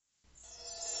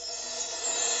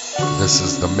This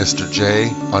is the Mr. J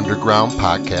Underground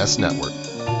Podcast Network.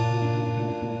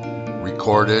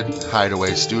 Recorded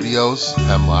Hideaway Studios,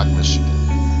 Hemlock, Michigan.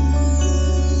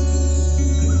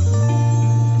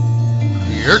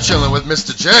 You're chilling with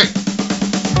Mr. J.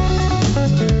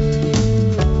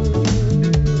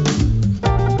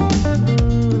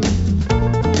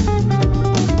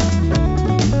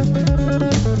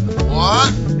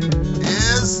 What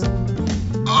is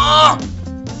up?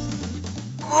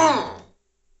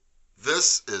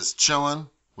 This is Chillin'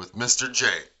 with Mr. J.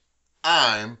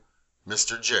 I'm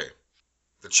Mr. J.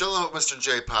 The Chillin' with Mr.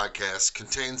 J podcast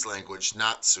contains language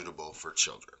not suitable for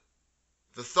children.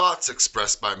 The thoughts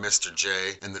expressed by Mr.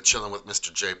 J in the Chillin' with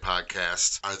Mr. J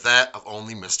podcast are that of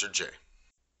only Mr. J.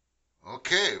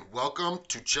 Okay, welcome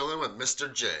to Chillin' with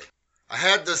Mr. J. I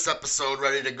had this episode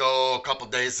ready to go a couple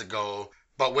days ago,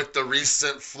 but with the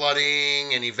recent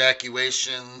flooding and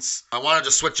evacuations, I wanted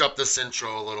to switch up this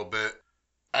intro a little bit.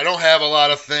 I don't have a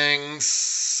lot of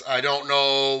things. I don't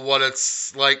know what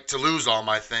it's like to lose all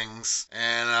my things.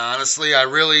 And honestly, I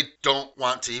really don't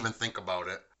want to even think about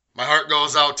it. My heart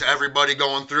goes out to everybody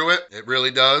going through it. It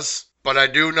really does. But I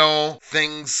do know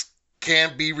things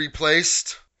can be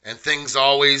replaced and things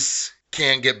always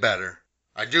can get better.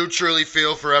 I do truly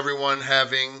feel for everyone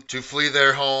having to flee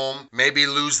their home, maybe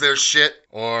lose their shit,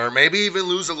 or maybe even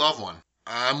lose a loved one.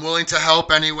 I'm willing to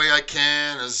help any way I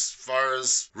can as far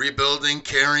as rebuilding,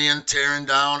 carrying, tearing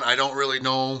down. I don't really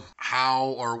know how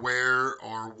or where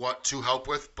or what to help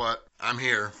with, but I'm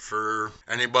here for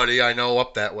anybody I know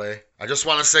up that way. I just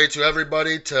want to say to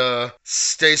everybody to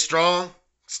stay strong,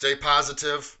 stay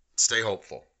positive, stay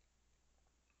hopeful.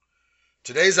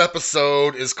 Today's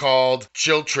episode is called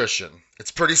ChillTrition.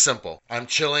 It's pretty simple. I'm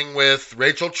chilling with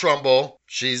Rachel Trumble.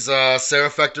 She's a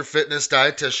SFF Fitness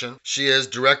Dietitian. She is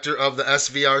director of the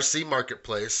SVRC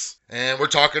marketplace. And we're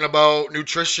talking about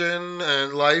nutrition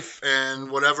and life and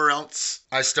whatever else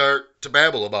I start to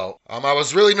babble about. I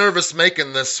was really nervous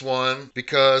making this one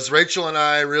because Rachel and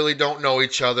I really don't know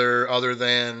each other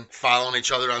than following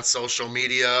each other on social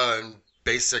media and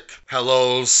basic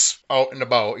hellos out and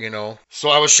about, you know. So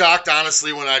I was shocked,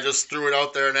 honestly, when I just threw it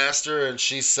out there and asked her, and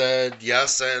she said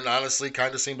yes, and honestly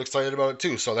kind of seemed excited about it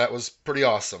too, so that was pretty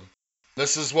awesome.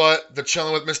 This is what the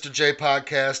Chillin' with Mr. J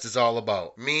podcast is all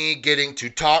about. Me getting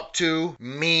to talk to,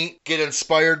 meet, get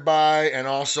inspired by, and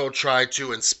also try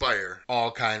to inspire all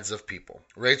kinds of people.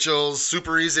 Rachel's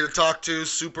super easy to talk to,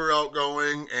 super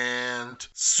outgoing, and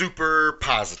super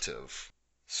positive.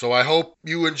 So I hope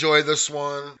you enjoy this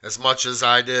one as much as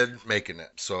I did making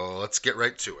it. So let's get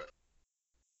right to it.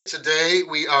 Today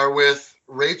we are with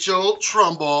Rachel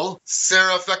Trumble,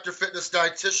 SFF Fitness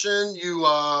Dietitian. You,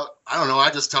 I don't know,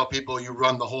 I just tell people you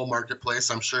run the whole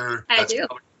marketplace. I'm sure. I do.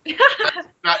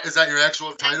 Is that your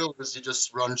actual title? Does you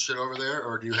just run shit over there,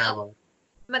 or do you have a?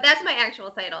 But that's my actual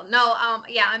title. No,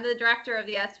 yeah, I'm the director of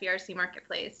the SVRC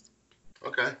marketplace.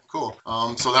 Okay, cool.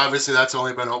 So obviously that's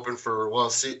only been open for,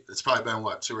 it's probably been,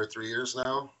 2 or 3 years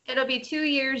now? It'll be 2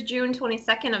 years, June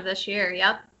 22nd of this year,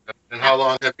 yep. And how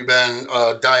long have you been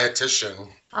a dietitian?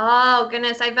 Oh,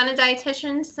 goodness, I've been a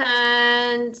dietitian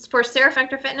for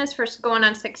SFF Fitness for going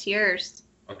on 6 years.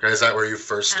 Okay, is that where you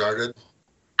first started?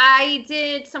 I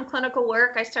did some clinical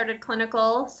work. I started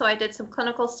clinical, so I did some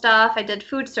clinical stuff. I did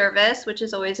food service, which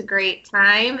is always a great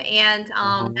time. And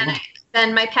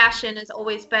then my passion has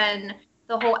always been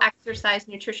the whole exercise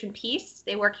nutrition piece.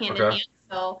 They work hand in hand.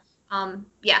 So,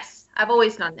 yes, I've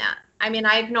always done that. I mean,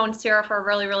 I've known Sarah for a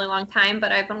really, really long time,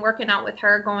 but I've been working out with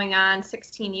her going on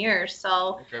 16 years.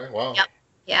 So, okay, wow. Yep,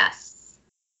 yes.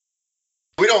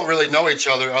 We don't really know each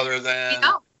other than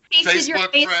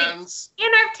Facebook friends.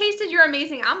 And I've tasted your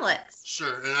amazing omelets.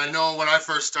 Sure. And I know when I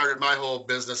first started my whole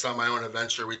business on my own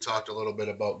adventure, we talked a little bit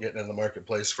about getting in the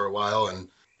marketplace for a while. And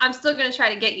I'm still going to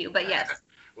try to get you, but yes.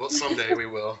 Well, someday we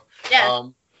will. Yeah.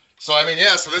 So, I mean,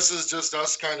 yeah, so this is just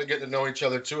us kind of getting to know each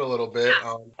other, too, a little bit.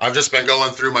 I've just been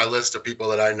going through my list of people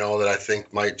that I know that I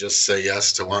think might just say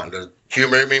yes to wanting to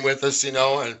humor me with us, you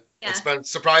know, and It's been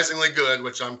surprisingly good,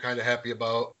 which I'm kind of happy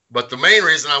about. But the main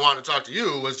reason I wanted to talk to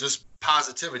you was just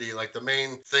positivity. Like, the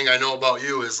main thing I know about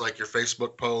you is, like, your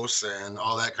Facebook posts and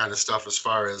all that kind of stuff as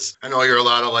far as, I know you're a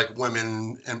lot of, like,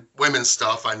 women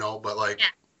stuff, I know, but, like,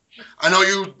 I know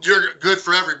you're good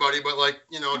for everybody, but, like,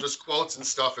 you know, just quotes and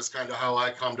stuff is kind of how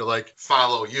I come to, like,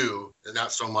 follow you, and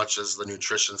not so much as the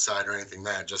nutrition side or anything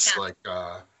that, just like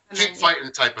keep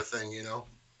fighting type of thing, you know?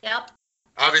 Yep.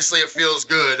 Obviously it feels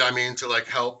good, I mean, to, like,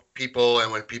 help people,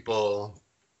 and when people,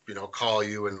 you know, call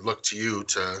you and look to you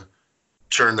to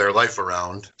turn their life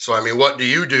around. So, I mean, what do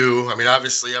you do? I mean,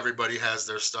 obviously everybody has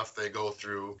their stuff they go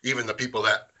through, even the people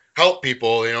that help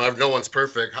people. No one's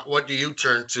perfect. What do you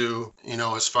turn to,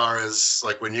 as far as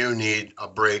like when you need a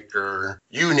break or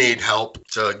you need help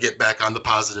to get back on the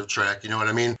positive track? You know what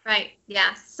I mean? Right.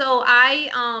 Yeah. So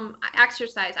I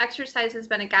exercise. Exercise has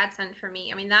been a godsend for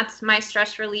me. I mean, that's my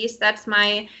stress release. That's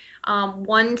my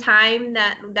one time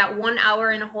that 1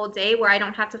 hour in a whole day where I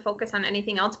don't have to focus on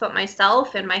anything else but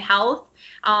myself and my health.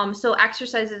 So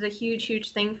exercise is a huge,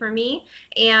 huge thing for me.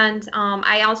 And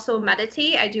I also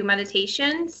meditate. I do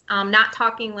meditations. Not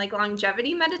talking like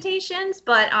longevity meditations,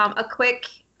 but a quick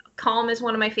Calm is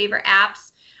one of my favorite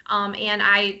apps. And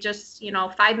I just,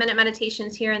 5-minute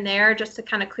meditations here and there just to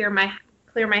kind of clear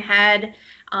my head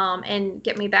and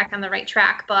get me back on the right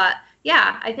track. But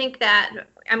yeah, I think that,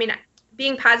 I mean,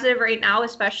 being positive right now,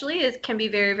 especially, can be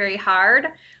very, very hard.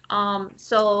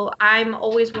 So I'm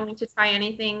always willing to try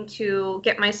anything to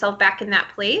get myself back in that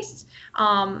place,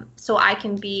 so I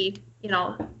can be,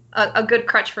 a good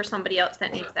crutch for somebody else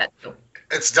that needs that too.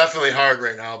 It's definitely hard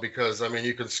right now because, I mean,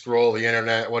 you can scroll the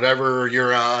internet, whatever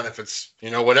you're on, if it's,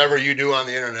 whatever you do on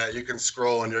the internet, you can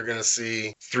scroll and you're going to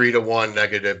see 3-to-1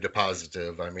 negative to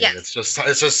positive. I mean, yes.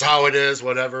 It's just how it is,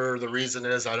 whatever the reason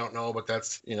is. I don't know, but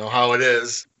that's, how it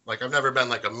is. Like, I've never been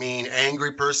like a mean,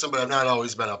 angry person, but I've not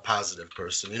always been a positive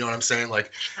person. You know what I'm saying?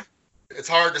 Like, it's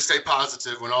hard to stay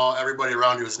positive when everybody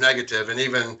around you is negative, and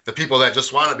even the people that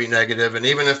just want to be negative, and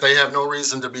even if they have no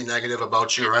reason to be negative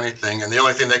about you or anything, and the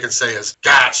only thing they can say is,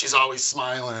 God, she's always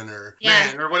smiling, or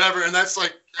man, or whatever. And that's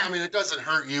like, I mean, it doesn't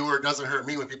hurt you or it doesn't hurt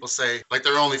me when people say like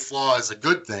their only flaw is a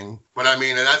good thing. But I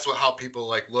mean, and that's how people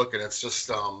like look, and it's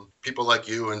just people like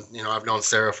you, and I've known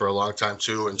Sarah for a long time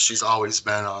too, and she's always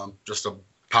been just a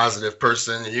positive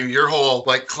person. Your whole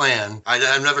like clan.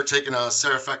 I've never taken a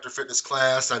Sarah Factor fitness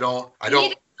class. I don't. I do,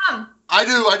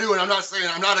 and I'm not saying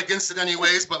I'm not against it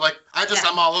anyways, but like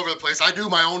I'm all over the place. I do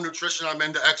my own nutrition. I'm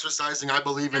into exercising. I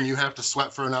believe in you have to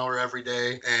sweat for an hour every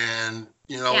day and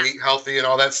eat healthy and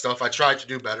all that stuff. I try to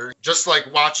do better. Just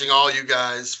like watching all you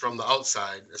guys from the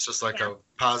outside, it's just like a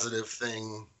positive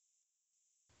thing.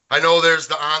 I know there's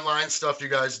the online stuff you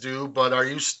guys do, but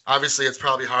obviously it's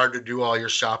probably hard to do all your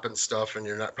shopping stuff, and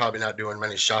you're probably not doing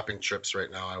many shopping trips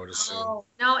right now, I would assume. Oh,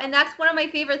 no, and that's one of my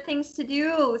favorite things to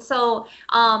do. So,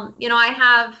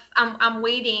 I'm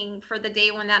waiting for the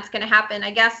day when that's going to happen.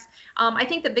 I guess, I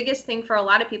think the biggest thing for a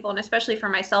lot of people, and especially for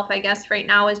myself, I guess right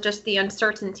now, is just the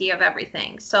uncertainty of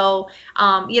everything. So,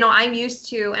 I'm used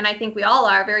to, and I think we all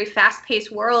are, a very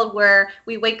fast-paced world where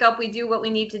we wake up, we do what we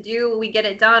need to do, we get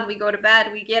it done, we go to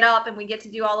bed, we get up, and we get to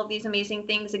do all of these amazing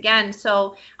things again.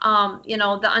 So,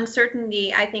 the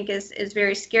uncertainty, I think, is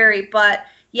very scary. But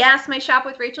yes, my Shop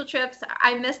with Rachel trips,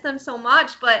 I miss them so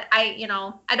much, but I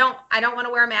don't want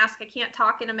to wear a mask. I can't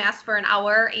talk in a mask for an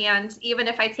hour. And even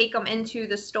if I take them into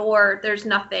the store, there's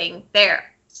nothing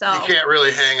there. So you can't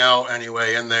really hang out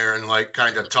anyway in there and like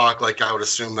kind of talk. Like I would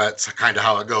assume that's kind of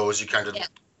how it goes. You kind of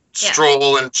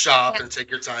stroll and shop and take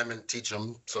your time and teach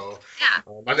them. So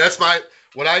and that's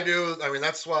what I do. I mean,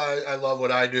 that's why I love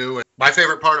what I do. And my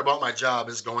favorite part about my job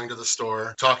is going to the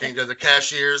store, talking to the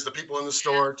cashiers, the people in the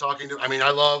store,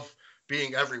 I love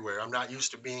being everywhere. I'm not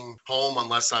used to being home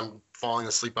unless I'm falling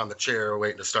asleep on the chair or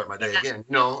waiting to start my day again.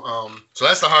 So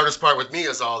that's the hardest part with me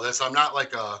is all this. I'm not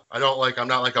like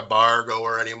a bar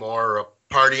goer anymore, or a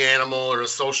party animal or a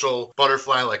social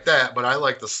butterfly like that, but I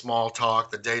like the small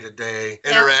talk, the day-to-day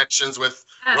interactions with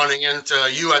running into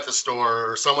you at the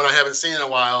store or someone I haven't seen in a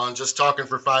while and just talking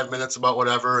for 5 minutes about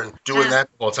whatever and doing that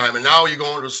all the time. And now you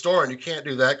go into a store and you can't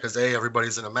do that because A,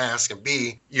 everybody's in a mask, and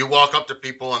B, you walk up to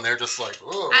people and they're just like,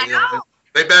 oh,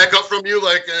 they back up from you.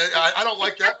 Like, I don't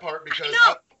like that part because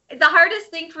the hardest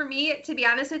thing for me, to be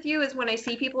honest with you, is when I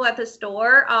see people at the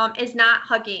store, is not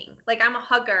hugging. Like, I'm a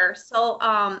hugger. So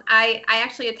I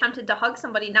actually attempted to hug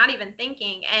somebody, not even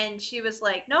thinking. And she was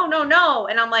like, no.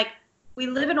 And I'm like, we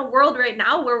live in a world right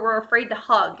now where we're afraid to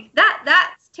hug.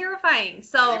 That's terrifying.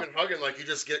 So even hugging, like you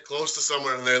just get close to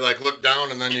someone and they like look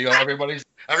down and then you go,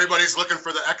 everybody's looking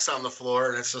for the X on the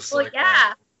floor. And it's just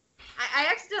I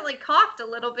accidentally coughed a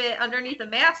little bit underneath the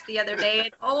mask the other day, and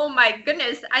oh my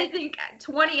goodness, I think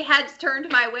 20 heads turned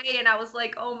my way, and I was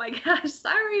like, oh my gosh,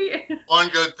 sorry. One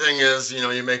good thing is,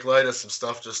 you make light of some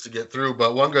stuff just to get through,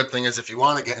 but one good thing is if you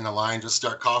want to get in the line, just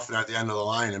start coughing at the end of the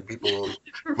line, and people will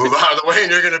move out of the way,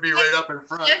 and you're going to be right up in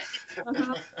front.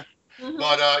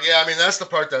 But that's the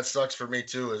part that sucks for me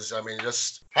too, is, I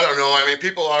don't know.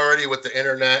 People already with the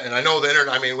internet, and I know the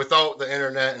internet, without the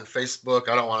internet and Facebook,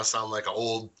 I don't want to sound like an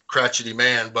old crotchety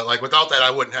man, but like without that, I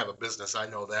wouldn't have a business. I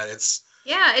know that it's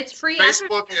Yeah, it's free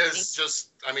Facebook advertising. is just,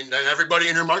 I mean, and everybody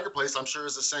in your marketplace, I'm sure,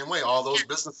 is the same way. All those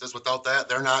businesses, without that,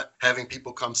 they're not having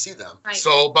people come see them. Right.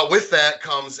 So, but with that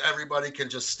comes everybody can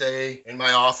just stay in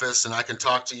my office and I can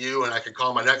talk to you and I can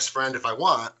call my next friend if I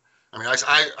want. I mean,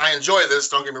 I enjoy this,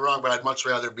 don't get me wrong, but I'd much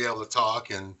rather be able to talk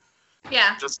and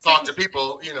just talk to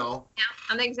people, you know. Yeah,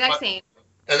 I'm the exact same.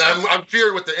 And I'm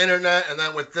feared with the internet, and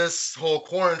then with this whole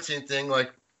quarantine thing,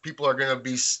 like people are going to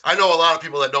be, I know a lot of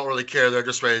people that don't really care. They're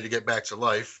just ready to get back to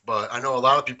life. But I know a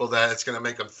lot of people that it's going to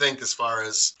make them think as far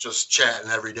as just chatting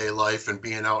everyday life and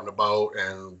being out and about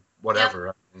and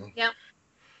whatever. Yep.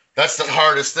 That's the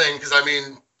hardest thing because, I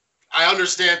mean, I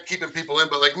understand keeping people in,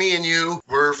 but like me and you,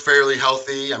 we're fairly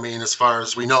healthy. I mean, as far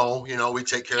as we know, you know, we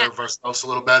take care of ourselves a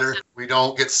little better. We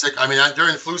don't get sick. I mean,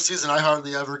 during flu season, I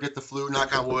hardly ever get the flu,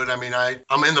 knock on wood. I mean,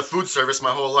 I'm in the food service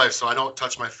my whole life, so I don't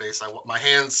touch my face. My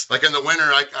hands, like in the winter,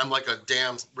 I'm like a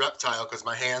damn reptile because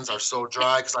my hands are so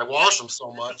dry because I wash them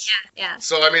so much. Yeah.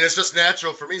 So, I mean, it's just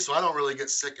natural for me, so I don't really get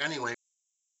sick anyway.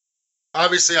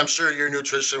 Obviously, I'm sure your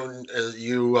nutrition,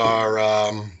 you are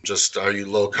are you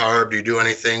low carb? Do you do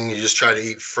anything? You just try to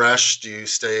eat fresh? Do you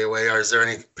stay away? Or is there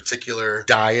any particular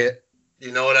diet?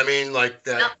 You know what I mean? Like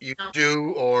that you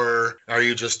do, or are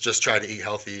you just try to eat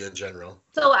healthy in general?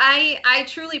 So I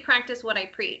truly practice what I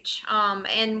preach.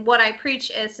 And what I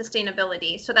preach is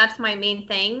sustainability. So that's my main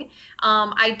thing.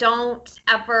 I don't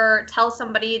ever tell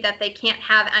somebody that they can't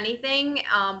have anything.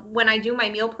 When I do my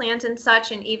meal plans and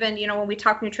such, and even, you know, when we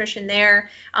talk nutrition there,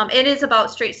 it is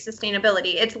about straight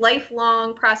sustainability. It's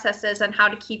lifelong processes on how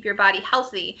to keep your body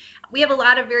healthy. We have a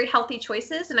lot of very healthy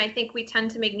choices, and I think we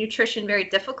tend to make nutrition very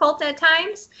difficult at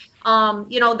times.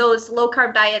 You know, those low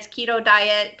carb diets, keto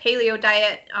diet, paleo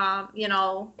diet, you know,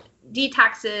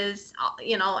 detoxes,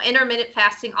 you know, intermittent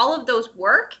fasting, all of those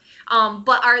work.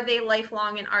 But are they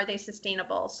lifelong and are they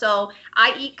sustainable? So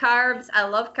I eat carbs. I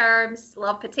love carbs,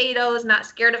 love potatoes, not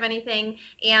scared of anything.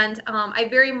 And I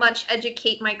very much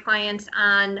educate my clients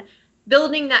on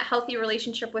building that healthy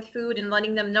relationship with food and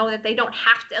letting them know that they don't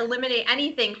have to eliminate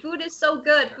anything. Food is so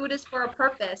good. Food is for a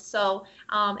purpose. So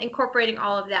incorporating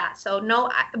all of that. So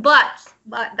no, but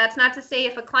that's not to say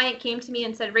if a client came to me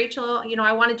and said, Rachel, you know,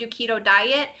 I want to do keto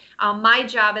diet. My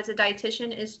job as a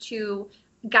dietitian is to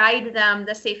guide them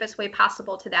the safest way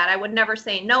possible to that. I would never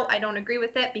say, no, I don't agree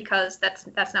with it, because that's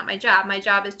not my job. My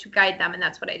job is to guide them, and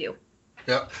that's what I do.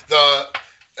 Yeah.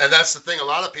 And that's the thing. A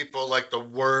lot of people like the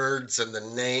words and the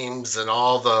names and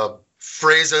all the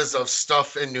phrases of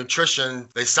stuff in nutrition.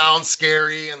 They sound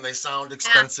scary and they sound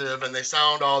expensive and they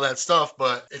sound all that stuff.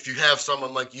 But if you have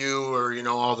someone like you, or, you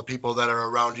know, all the people that are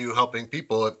around you helping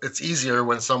people, it's easier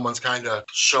when someone's kind of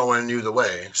showing you the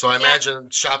way. So I imagine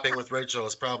shopping with Rachel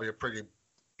is probably a pretty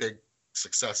big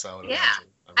success, I would imagine.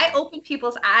 I open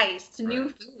people's eyes to new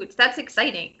foods. That's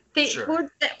exciting. Foods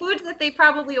that they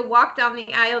probably have walked down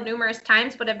the aisle numerous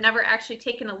times, but have never actually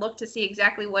taken a look to see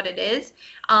exactly what it is.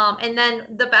 And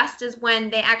then the best is when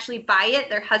they actually buy it.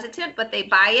 They're hesitant, but they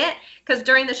buy it, because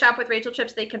during the Shop with Rachel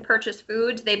trips, they can purchase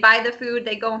foods. They buy the food,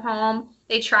 they go home,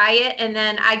 they try it, and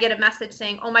then I get a message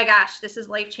saying, "Oh my gosh, this is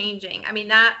life changing." I mean,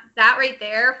 that right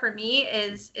there for me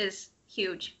is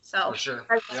huge. So for sure.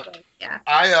 Yeah.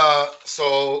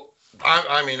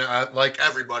 I mean, like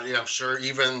everybody, I'm sure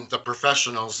even the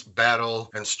professionals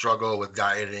battle and struggle with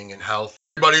dieting and health.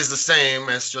 Everybody's the same.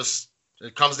 It's just,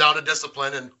 it comes down to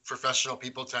discipline, and professional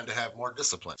people tend to have more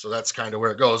discipline. So that's kind of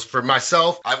where it goes. For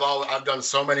myself, I've done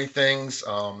so many things.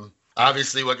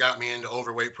 Obviously, what got me into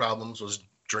overweight problems was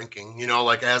drinking. You know,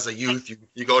 like as a youth,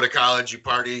 you go to college, you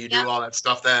party, you do all that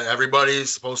stuff that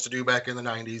everybody's supposed to do back in the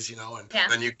 90s, you know, and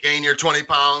then you gain your 20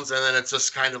 pounds, and then it's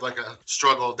just kind of like a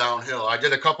struggle downhill. I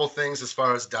did a couple things as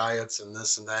far as diets and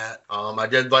this and that. I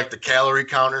did like the calorie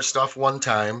counter stuff one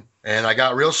time, and I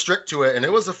got real strict to it, and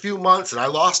it was a few months, and I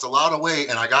lost a lot of weight,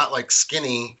 and I got like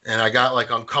skinny, and I got like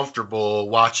uncomfortable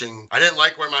watching. I didn't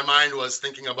like where my mind was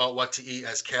thinking about what to eat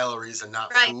as calories and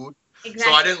not food.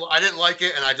 Exactly. So I didn't like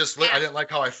it, and I didn't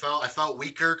like how I felt. I felt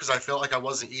weaker because I felt like I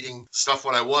wasn't eating stuff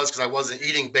what I was, because I wasn't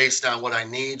eating based on what I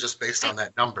need, just based on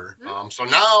that number. So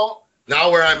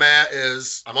now where I'm at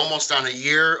is I'm almost on a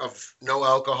year of no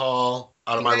alcohol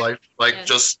out of my life. Like,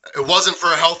 just, it wasn't for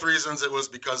health reasons, it was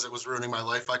because it was ruining my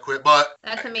life. I quit. But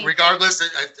that's amazing. Regardless,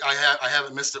 I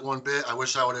haven't missed it one bit. I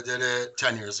wish I would have did it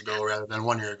 10 years ago rather than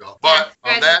 1 year ago. But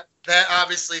that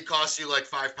obviously costs you like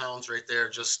 5 pounds right there,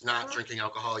 just not drinking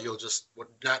alcohol. You'll just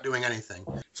not doing anything.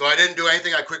 So I didn't do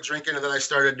anything. I quit drinking, and then I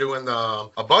started doing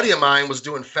a buddy of mine was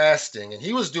doing fasting, and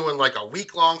he was doing like a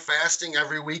week-long fasting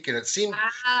every week, and it seemed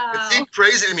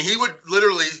crazy. I mean, he would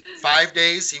literally 5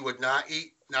 days he would not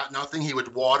eat, nothing. He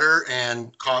would water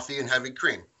and coffee and heavy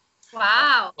cream.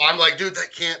 Wow. I'm like, dude,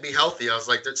 that can't be healthy. I was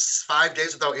like, that's 5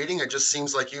 days without eating. It just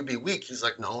seems like you'd be weak. He's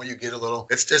like, no, you get a little.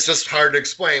 It's just hard to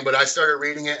explain. But I started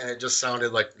reading it, and it just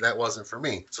sounded like that wasn't for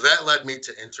me. So that led me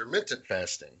to intermittent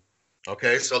fasting.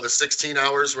 Okay, so the 16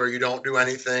 hours where you don't do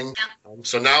anything.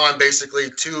 So now I'm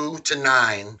basically 2 to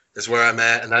 9 is where I'm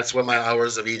at, and that's what my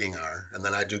hours of eating are. And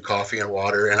then I do coffee and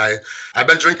water, and I've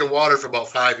been drinking water for about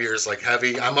 5 years, like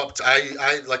heavy. I'm up to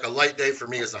I like a light day for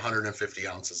me is 150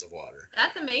 ounces of water.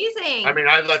 That's amazing. I mean,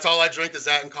 that's all I drink is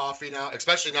that and coffee now,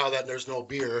 especially now that there's no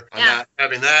beer. I'm not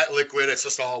having that liquid. It's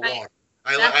just all water.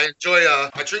 I enjoy,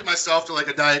 I treat myself to like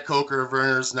a Diet Coke or a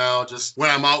Verner's now, just when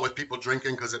I'm out with people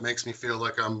drinking, because it makes me feel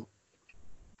like I'm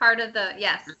part of the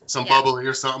some bubbly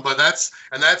or something. But that's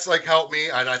like helped me.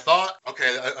 And I thought,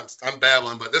 okay, I'm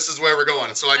babbling, but this is where we're going.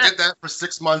 And so I did that for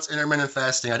 6 months, intermittent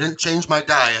fasting. I didn't change my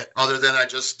diet other than I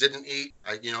just didn't eat.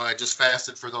 I just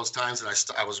fasted for those times,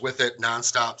 and I was with it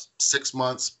nonstop. 6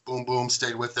 months, boom, boom,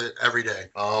 stayed with it every day.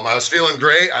 I was feeling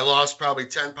great. I lost probably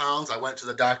 10 pounds. I went to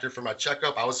the doctor for my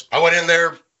checkup. I went in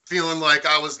there feeling like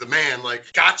I was the man,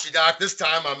 like, gotcha, doc. This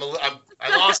time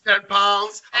I lost 10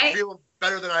 pounds. I'm feeling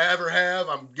better than I ever have.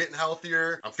 I'm getting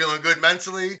healthier. I'm feeling good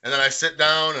mentally. And then I sit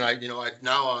down and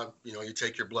you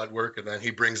take your blood work, and then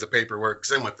he brings the paperwork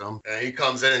in with him. And he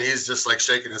comes in and he's just like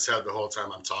shaking his head the whole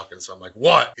time I'm talking. So I'm like,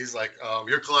 what? He's like,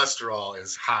 your cholesterol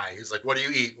is high. He's like, what do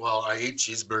you eat? Well, I eat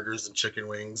cheeseburgers and chicken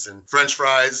wings and French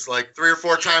fries like 3 or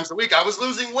 4 times a week. I was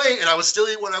losing weight and I was still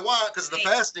eating what I want because of the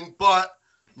fasting, but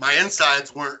my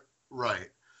insides weren't right.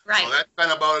 Right. So that's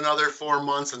been about another 4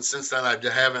 months, and since then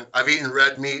I've eaten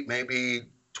red meat maybe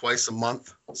twice a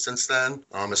month since then.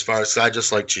 As far as I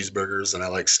just like cheeseburgers and I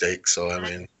like steak, so I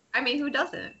mean who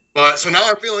doesn't? But so now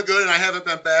I'm feeling good, and I haven't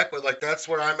been back, but like that's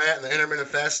where I'm at in the intermittent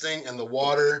fasting and the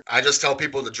water. I just tell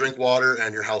people to drink water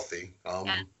and you're healthy.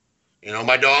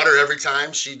 My daughter, every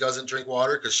time she doesn't drink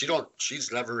water because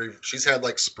she's had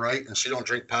like Sprite and she don't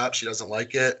drink pop. She doesn't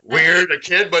like it. Weird, a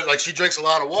kid, but like she drinks a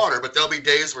lot of water, but there'll be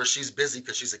days where she's busy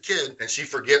because she's a kid and she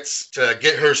forgets to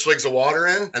get her swigs of water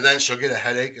in, and then she'll get a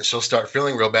headache and she'll start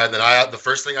feeling real bad. Then the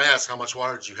first thing I ask, how much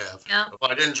water did you have? Yeah. If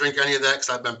I didn't drink any of that because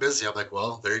I've been busy, I'm like,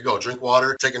 well, there you go. Drink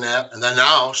water, take a nap. And then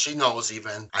now she knows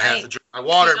even I have to drink my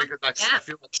water because I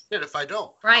feel like shit if I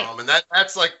don't. Right. And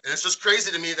that's like, and it's just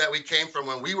crazy to me that we came from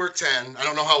when we were 10. I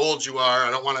don't know how old you are. I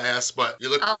don't want to ask, but you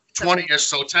look 20-ish,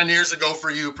 so 10 years ago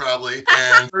for you probably,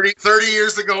 and 30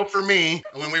 years ago for me,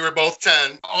 when we were both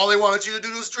 10. All they wanted you to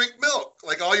do was drink milk.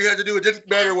 Like all you had to do, it didn't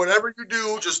matter. Whatever you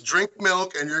do, just drink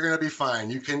milk and you're going to be fine.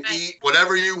 You can eat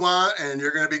whatever you want and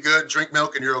you're going to be good. Drink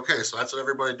milk and you're okay. So that's what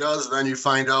everybody does. And then you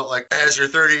find out like as you're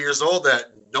 30 years old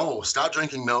that no, stop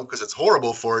drinking milk because it's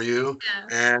horrible for you.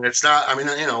 Yeah. And it's not,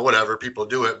 whatever, people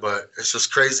do it, but it's just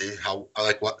crazy how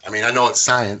I know it's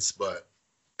science, but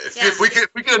if we could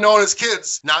have known as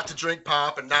kids not to drink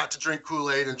pop and not to drink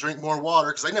Kool-Aid and drink more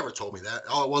water, because they never told me that.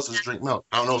 All it was drink milk.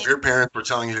 I don't know if your parents were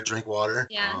telling you to drink water.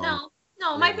 Yeah,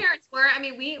 no, my parents were. I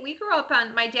mean, we grew up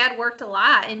on, my dad worked a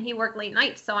lot and he worked late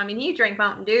nights. So, I mean, he drank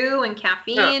Mountain Dew and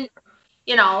caffeine,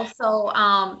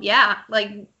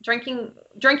 like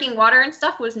drinking water and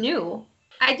stuff was new.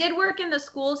 I did work in the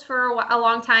schools for a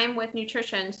long time with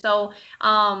nutrition. So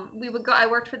I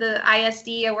worked for the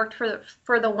ISD. I worked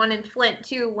for the one in Flint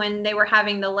too when they were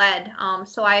having the lead.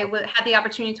 So I had the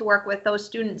opportunity to work with those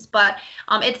students. But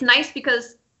it's nice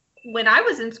because when I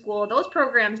was in school, those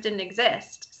programs didn't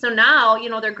exist. So now,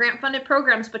 they're grant funded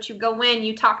programs, but you go in,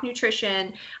 you talk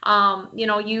nutrition,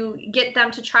 you get them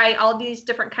to try all these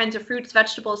different kinds of fruits,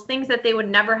 vegetables, things that they would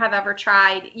never have ever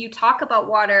tried. You talk about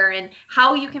water and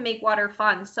how you can make water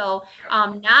fun. So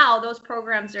now those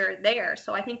programs are there.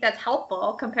 So I think that's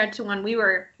helpful compared to when we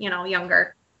were,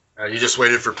 younger. You just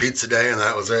waited for pizza day and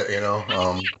that was it,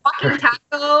 Fucking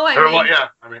taco.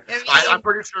 I'm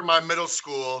pretty sure my middle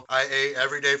school, I ate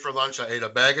every day for lunch. I ate a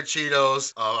bag of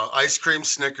Cheetos, ice cream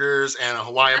Snickers, and a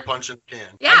Hawaiian Punch in the can.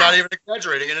 Yeah. I'm not even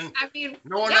exaggerating. And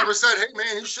no one ever said, hey,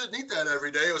 man, you shouldn't eat that every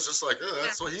day. It was just like,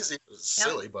 that's what he's eating. It's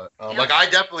silly. But I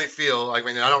definitely feel, I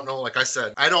don't know, like I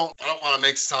said, I don't want to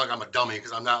make it sound like I'm a dummy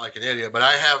because I'm not like an idiot, but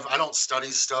I don't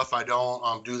study stuff. I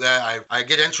don't do that. I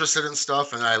get interested in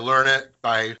stuff and I learn it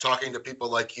by talking to people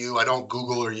like you. I don't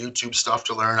Google or YouTube stuff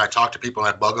to learn. I talk to people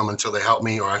and I bug them until they help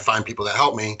me, or I find people that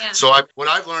help me. Yeah. So what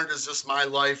I've learned is just my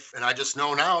life, and I just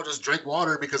know now, just drink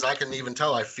water because I can even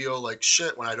tell I feel like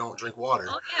shit when I don't drink water.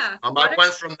 Oh yeah. I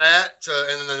went from that to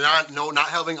not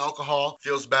having alcohol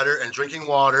feels better, and drinking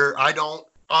water. I don't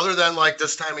other than like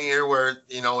this time of year where,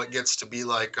 you know, it gets to be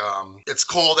like, it's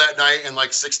cold at night and like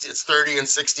it's 30 and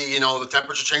 60, you know, the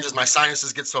temperature changes, my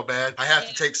sinuses get so bad. I have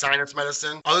to take sinus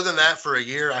medicine. Other than that, for a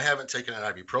year, I haven't taken an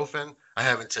ibuprofen. I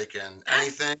haven't taken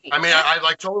anything. I mean, I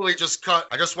like totally just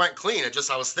I just went clean.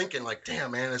 I was thinking like,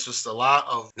 damn, man, it's just a lot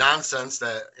of nonsense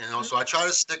that, you know, so I try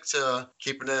to stick to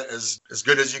keeping it as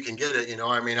good as you can get it. You know,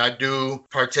 I mean, I do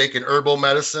partake in herbal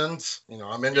medicines. You know,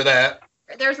 I'm into that.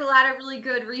 There's a lot of really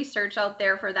good research out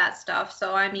there for that stuff.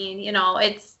 So, I mean, you know,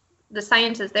 the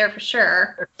science is there for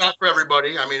sure. It's not for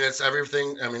everybody. I mean, it's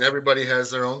everything. I mean, everybody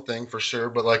has their own thing for sure.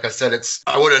 But like I said,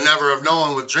 I would have never have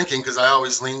known with drinking because I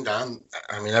always leaned on,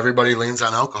 I mean, everybody leans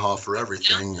on alcohol for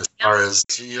everything. As far as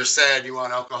you're sad, you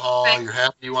want alcohol. Right. You're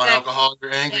happy, you want alcohol.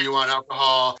 You're angry, you want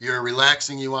alcohol. You're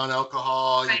relaxing, you want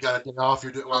alcohol. Right. You got to get off,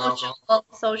 you want alcohol.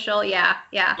 Social, yeah.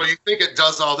 Well, you think it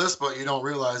does all this, but you don't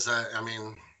realize that, I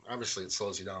mean, obviously it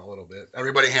slows you down a little bit.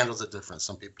 Everybody handles it different.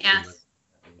 Some people do it.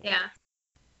 Yeah.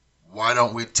 Why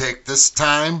don't we take this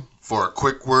time for a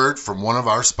quick word from one of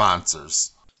our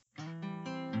sponsors?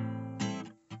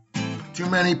 Too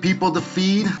many people to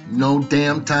feed? No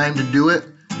damn time to do it?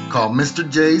 Call Mr.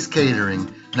 J's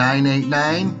Catering,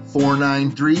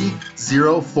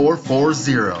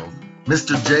 989-493-0440.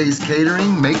 Mr. J's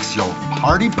Catering makes your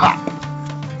party pop.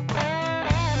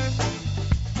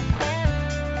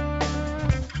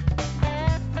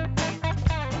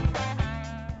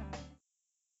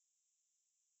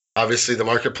 Obviously, the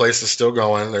marketplace is still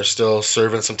going. They're still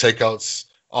serving some takeouts.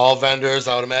 All vendors,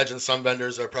 I would imagine some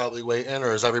vendors are probably waiting,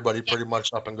 or is everybody pretty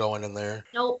much up and going in there?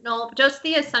 Nope. Just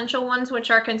the essential ones, which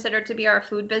are considered to be our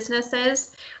food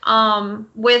businesses.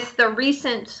 With the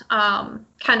recent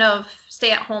kind of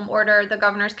stay-at-home order, the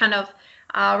governor's kind of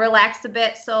relaxed a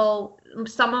bit. So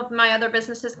some of my other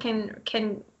businesses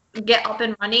can get up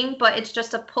and running, but it's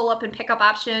just a pull-up and pick-up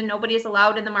option. Nobody is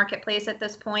allowed in the marketplace at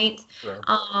this point. Sure.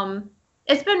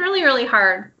 It's been really, really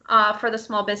hard for the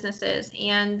small businesses,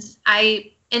 and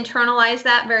I internalize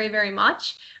that very, very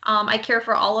much. I care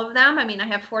for all of them. I mean, I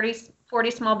have 40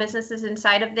 small businesses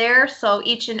inside of there, so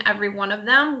each and every one of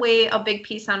them weigh a big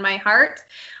piece on my heart.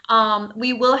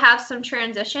 We will have some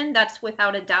transition, that's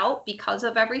without a doubt, because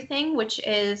of everything, which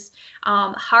is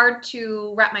hard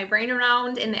to wrap my brain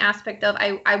around in the aspect of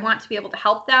I want to be able to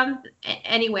help them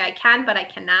any way I can, but I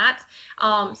cannot.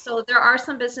 So there are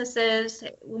some businesses,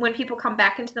 when people come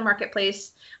back into the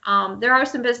marketplace, there are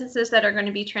some businesses that are going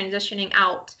to be transitioning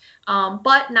out,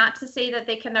 but not to say that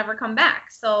they can never come back.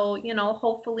 So, you know,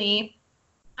 hopefully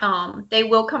they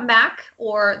will come back,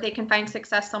 or they can find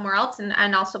success somewhere else, and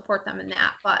I'll support them in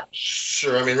that. But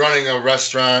sure, I mean, running a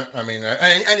restaurant, I mean,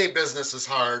 any business is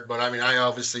hard, but I mean, I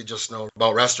obviously just know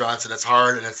about restaurants, and it's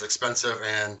hard and it's expensive,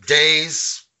 and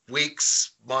days, weeks,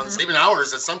 months, even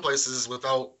hours at some places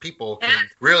without people can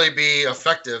really be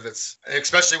effective. It's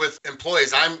especially with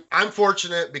employees. I'm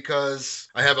fortunate because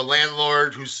I have a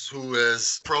landlord who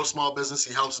is pro small business.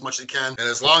 He helps as much as he can, and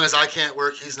as long as I can't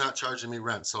work, he's not charging me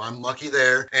rent. So I'm lucky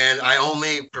there, and I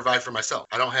only provide for myself.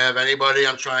 I don't have anybody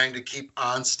I'm trying to keep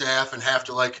on staff and have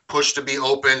to like push to be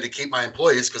open to keep my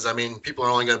employees, because I mean, people are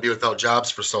only going to be without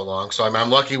jobs for so long. So I'm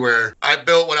lucky where I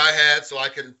built what I had so I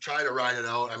can try to ride it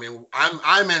out. I mean,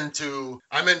 I'm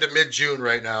into mid-June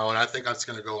right now, and I think it's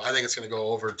going to go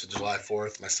over to July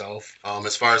 4th myself.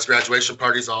 As far as graduation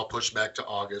parties, I'll push back to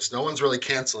August. No one's really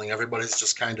canceling. Everybody's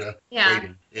just kind of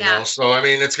waiting, you know? So, I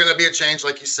mean, it's going to be a change,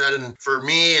 like you said, and for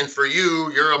me and for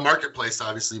you, you're a marketplace,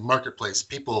 obviously. Marketplace.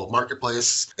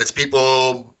 It's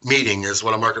people meeting is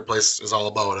what a marketplace is all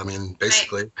about. I mean,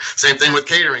 basically. Right. Same thing with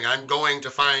catering. I'm going to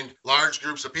find large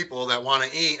groups of people that want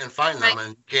to eat and find them, and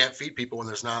you can't feed people when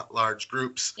there's not large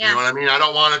groups. You know what I mean? I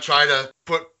don't want to try to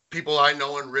put people I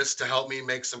know in risk to help me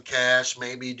make some cash,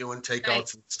 maybe doing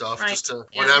takeouts and stuff, just to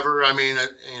whatever. I mean,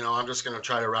 you know, I'm just going to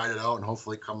try to ride it out and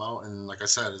hopefully come out. And like I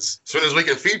said, as soon as we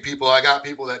can feed people, I got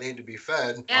people that need to be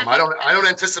fed. I don't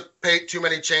anticipate too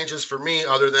many changes for me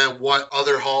other than what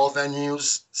other hall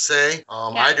venues say.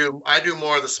 I do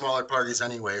more of the smaller parties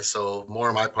anyway. So more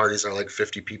of my parties are like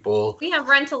 50 people. We have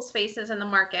rental spaces in the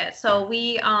market. So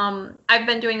I've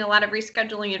been doing a lot of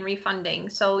rescheduling and refunding.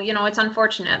 So, you know, it's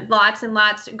unfortunate. Lots and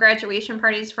lots graduation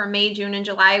parties for May, June, and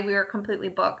July, we were completely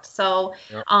booked. So,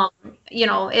 you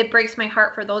know, it breaks my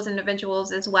heart for those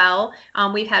individuals as well.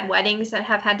 We've had weddings that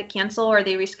have had to cancel, or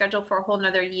they reschedule for a whole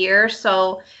nother year.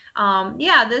 So,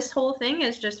 this whole thing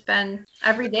has just been,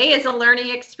 every day is a learning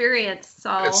experience.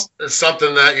 So it's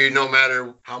something that no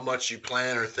matter how much you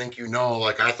plan or think,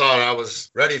 like I thought I was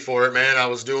ready for it, man. I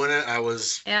was doing it. I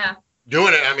was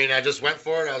doing it. I mean, I just went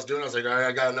for it. I was like, all right,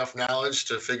 I got enough knowledge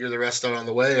to figure the rest out on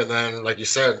the way. And then, like you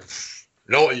said,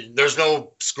 no, there's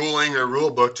no schooling or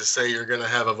rule book to say you're going to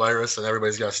have a virus and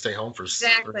everybody's got to stay home for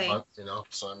 3 months, you know?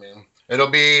 So, I mean, it'll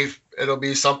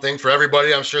be something for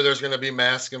everybody. I'm sure there's going to be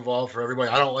masks involved for everybody.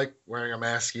 I don't like wearing a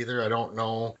mask either. I don't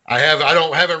know. I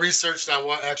haven't researched on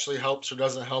what actually helps or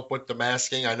doesn't help with the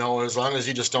masking. I know as long as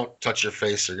you just don't touch your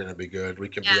face, you're going to be good. We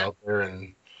can be out there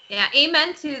and. Yeah,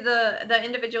 amen to the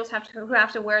individuals who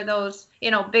have to wear those,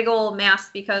 you know, big old masks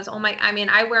because, I mean,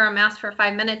 I wear a mask for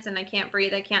 5 minutes and I can't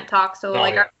breathe, I can't talk. So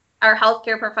our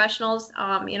healthcare professionals,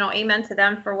 you know, amen to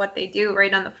them for what they do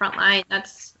right on the front line.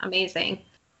 That's amazing.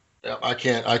 Yeah, I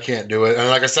can't do it. And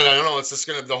like I said, I don't know. It's just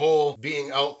the whole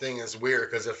being out thing is weird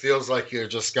because it feels like you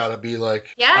just got to be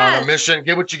like on a mission,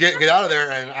 get what you get and get out of there.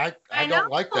 And I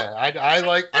don't like that.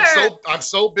 I'm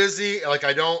so busy. Like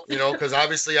I don't, you know, because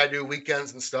obviously I do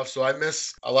weekends and stuff. So I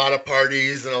miss a lot of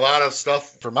parties and a lot of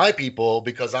stuff for my people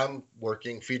because I'm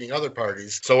working, feeding other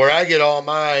parties. So where I get all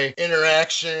my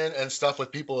interaction and stuff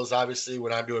with people is obviously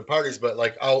when I'm doing parties, but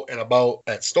like out and about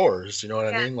at stores, you know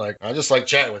what I mean? Like I just like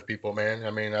chatting with people, man.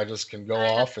 I mean, I just can go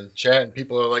off and chat and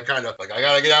people are like kind of like, I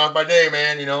gotta get on with my day,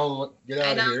 man, you know, get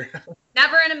out of here.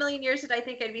 Never in a million years did I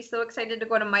think I'd be so excited to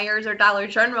go to Meijer's or Dollar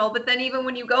General. But then even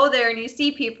when you go there and you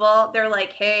see people, they're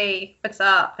like, hey, what's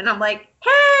up? And I'm like,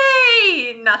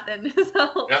 hey, nothing.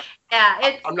 So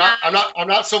yeah, I'm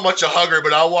not so much a hugger,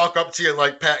 but I'll walk up to you and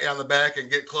like pat you on the back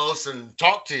and get close and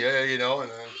talk to you, you know,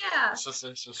 and it's just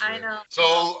I weird. know.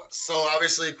 So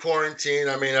obviously quarantine,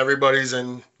 I mean, everybody's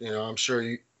in, you know, I'm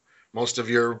sure most of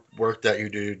your work that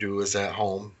you do is at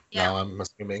home. Yeah. Now I'm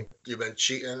assuming you've been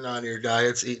cheating on your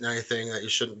diets, eating anything that you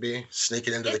shouldn't be,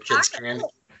 sneaking into the kids' candy.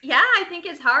 Yeah, I think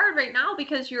it's hard right now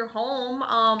because you're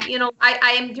home. You know,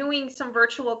 I am doing some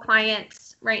virtual clients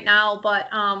right now, but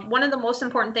one of the most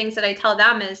important things that I tell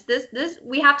them is this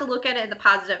we have to look at it in the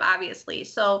positive, obviously.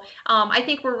 So I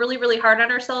think we're really, really hard on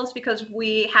ourselves because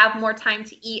we have more time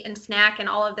to eat and snack and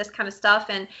all of this kind of stuff.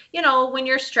 And, you know, when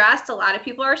you're stressed, a lot of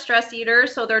people are stress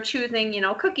eaters, so they're choosing, you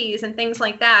know, cookies and things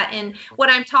like that. And when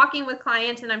I'm talking with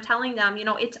clients and I'm telling them, you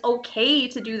know, it's okay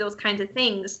to do those kinds of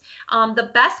things.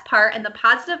 The best part and the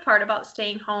positive part about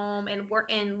staying home and work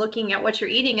and looking at what you're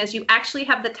eating is you actually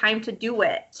have the time to do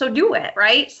it. So do it,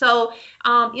 right? So,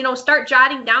 you know, start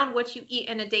jotting down what you eat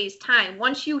in a day's time.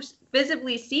 Once you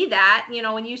visibly see that, you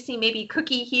know, when you see maybe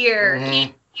cookie here,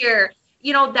 candy here,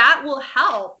 you know, that will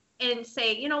help and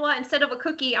say, you know what, instead of a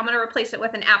cookie, I'm going to replace it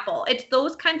with an apple. It's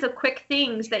those kinds of quick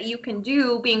things that you can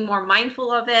do, being more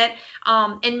mindful of it,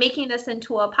 and making this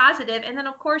into a positive. And then,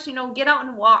 of course, you know, get out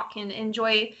and walk and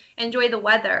enjoy the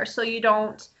weather so you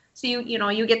don't, you know,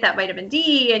 you get that vitamin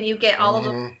D and you get all of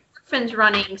the endorphins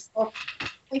running. So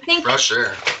I think fresh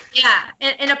air. Yeah,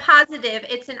 and a positive,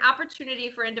 it's an opportunity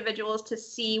for individuals to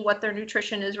see what their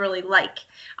nutrition is really like.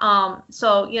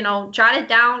 So, you know, jot it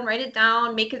down, write it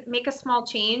down, make a small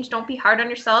change. Don't be hard on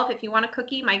yourself. If you want a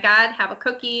cookie, my God, have a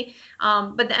cookie.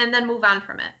 And then move on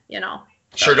from it, you know.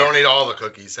 Sure, don't eat all the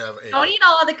cookies. Don't eat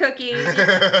all the cookies.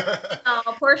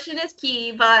 A portion is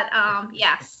key, but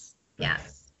yes.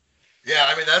 Yeah,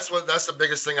 I mean, that's the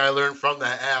biggest thing I learned from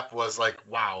that app was like,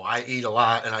 wow, I eat a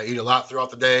lot and I eat a lot throughout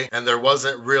the day. And there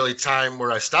wasn't really time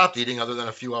where I stopped eating other than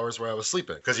a few hours where I was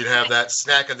sleeping. Because you'd have that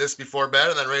snack of this before bed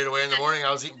and then right away in the morning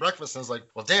I was eating breakfast. And I was like,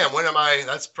 well, damn,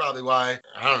 that's probably why,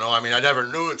 I don't know. I mean, I never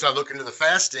knew until I looked into the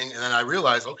fasting and then I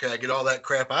realized, okay, I get all that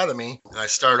crap out of me and I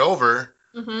start over.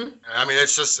 I mean,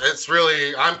 it's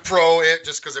really, I'm pro it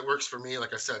just because it works for me.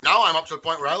 Like I said, now I'm up to the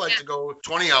point where I like to go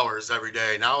 20 hours every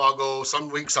day. Now I'll go, some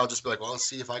weeks I'll just be like, well, let's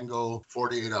see if I can go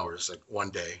 48 hours like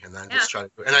one day and then just try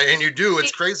to do it. And you do,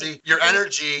 it's crazy. Your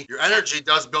energy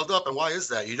does build up. And why is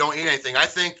that? You don't eat anything. I'm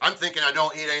thinking I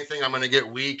don't eat anything, I'm going to get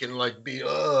weak and like be,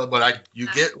 but you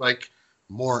get like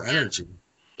more energy.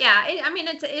 Yeah, I mean,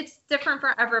 it's different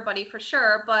for everybody for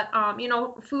sure, but you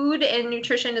know, food and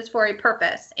nutrition is for a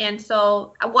purpose. And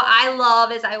so what I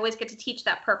love is I always get to teach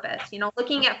that purpose, you know,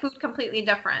 looking at food completely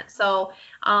different. So,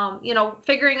 you know,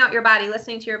 figuring out your body,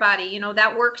 listening to your body, you know,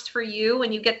 that works for you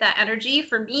and you get that energy.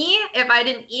 For me, if I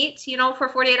didn't eat, you know, for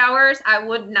 48 hours, I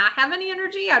would not have any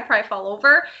energy. I'd probably fall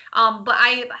over. But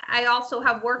I also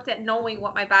have worked at knowing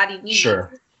what my body needs.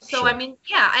 Sure. So, I mean,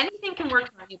 yeah, anything can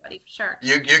work for anybody, for sure.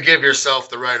 You give yourself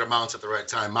the right amounts at the right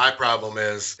time. My problem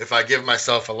is if I give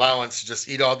myself allowance to just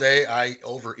eat all day, I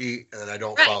overeat and I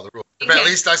don't follow the rules. If at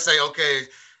least I say, okay,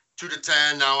 2 to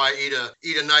 10. Now I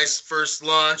eat a nice first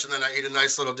lunch, and then I eat a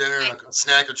nice little dinner and a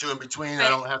snack or two in between. I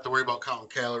don't have to worry about counting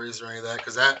calories or any of that,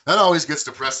 because that always gets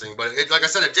depressing. But like I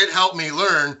said, it did help me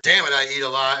learn. Damn it, I eat a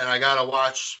lot, and I gotta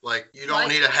watch. Like, you don't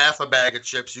need a half a bag of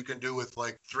chips. You can do with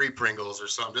like 3 Pringles or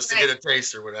something, just to get a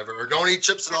taste or whatever. Or don't eat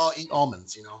chips at all. Eat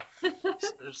almonds. You know,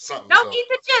 something. Don't eat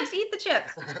the chips. Eat the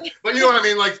chips. But you know what I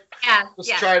mean? Like, just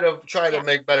try to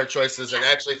make better choices and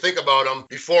actually think about them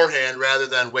beforehand rather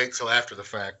than wait till after the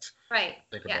fact. Right.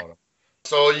 Think about them.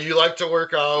 So you like to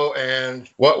work out, and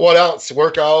what else?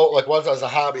 Work out, like what as a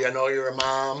hobby? I know you're a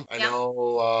mom. I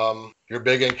know you're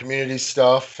big in community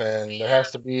stuff, and there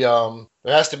has to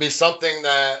be something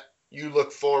that you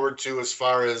look forward to as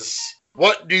far as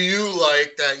what do you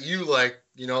like that you like,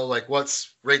 you know, like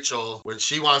what's Rachel when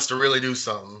she wants to really do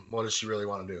something, what does she really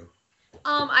want to do?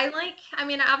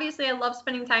 Obviously I love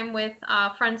spending time with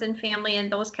friends and family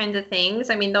and those kinds of things.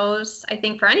 I mean, those I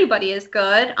think for anybody is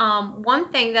good.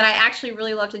 One thing that I actually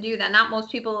really love to do that not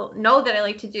most people know that I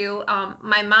like to do,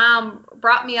 my mom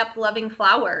brought me up loving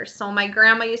flowers. So my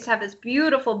grandma used to have this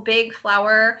beautiful big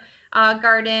flower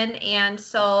garden, and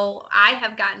so I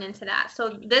have gotten into that.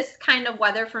 So this kind of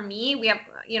weather for me, we have,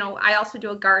 you know, I also do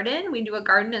a garden. We do a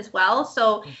garden as well.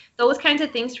 So those kinds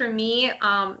of things for me,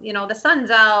 you know, the sun's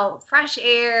out, fresh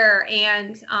air,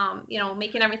 and you know,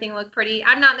 making everything look pretty.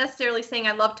 I'm not necessarily saying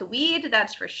I love to weed,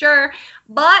 that's for sure,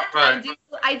 but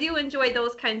I do enjoy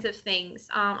those kinds of things.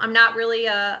 I'm not really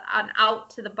an out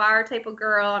to the bar type of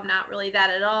girl. I'm not really that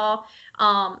at all.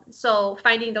 So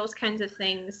finding those kinds of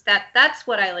things, that's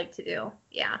what I like to do.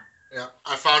 Yeah.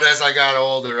 I found as I got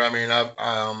older, I mean,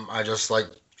 I just like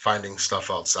finding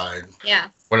stuff outside. Yeah.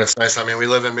 When it's nice. I mean, we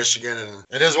live in Michigan, and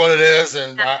it is what it is.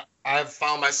 And I've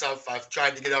found myself, I've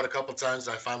tried to get out a couple times.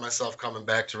 I find myself coming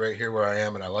back to right here where I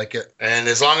am, and I like it. And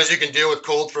as long as you can deal with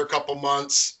cold for a couple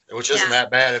months, which isn't that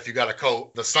bad if you got a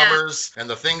coat, the summers and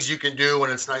the things you can do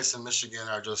when it's nice in Michigan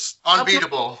are just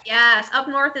unbeatable. Up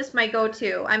north is my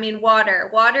go-to. I mean,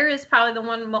 water is probably the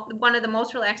one of the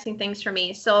most relaxing things for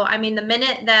me. So I mean, the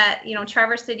minute that, you know,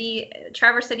 Traverse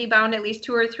City bound at least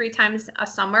 2 or 3 times a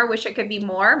summer. Wish it could be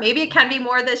more. Maybe it can be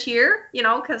more this year, you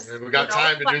know, because we got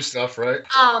time to do stuff, right?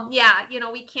 You know,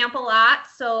 we camp a lot,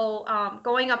 so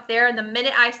going up there, and the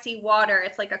minute I see water,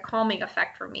 it's like a calming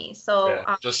effect for me. So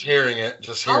just hearing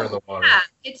the water. Yeah,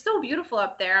 it's so beautiful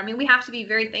up there. I mean, we have to be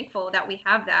very thankful that we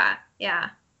have that.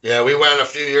 Yeah. Yeah, we went a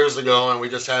few years ago, and we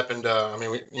just happened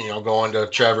to, going to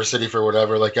Traverse City for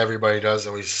whatever, like everybody does,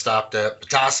 and we stopped at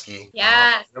Petoskey.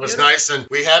 Yes. It was nice, and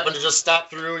we happened to just stop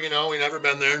through, you know, we never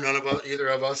been there, either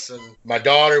of us, and my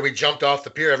daughter, we jumped off the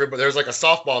pier. There was like a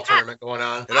softball tournament going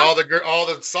on, and all the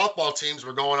softball teams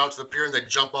were going out to the pier, and they'd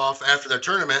jump off after their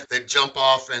tournament. They'd jump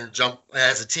off and jump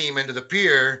as a team into the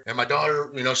pier, and my daughter,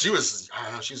 you know, she was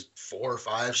 4 or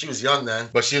 5. She was young then,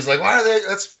 but she was like, I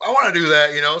want to do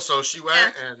that, you know, so she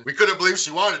went, and we couldn't believe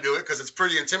she wanted to do it because it's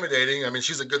pretty intimidating. I mean,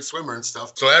 she's a good swimmer and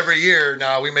stuff. So every year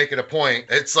now we make it a point.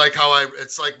 It's like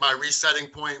my resetting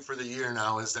point for the year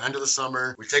now is the end of the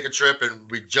summer. We take a trip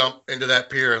and we jump into that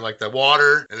pier and like the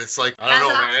water. And it's like, I don't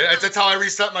know, man. That's how I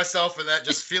reset myself, and that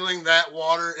just feeling that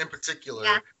water in particular.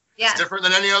 Yeah. It's different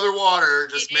than any other water.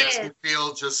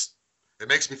 It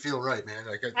makes me feel right, man.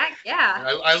 Like,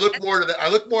 I look more to that. I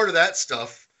look more to that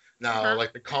stuff now,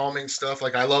 like the calming stuff.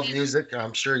 Like, I love music.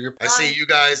 I'm sure I see you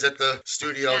guys at the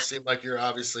studio seem like you're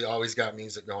obviously always got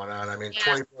music going on. I mean,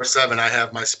 24/7, I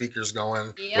have my speakers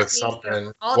going with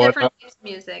something. All different types of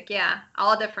music. Yeah.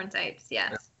 All different types.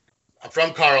 Yes. I'm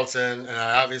from Carlton, and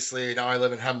I obviously now I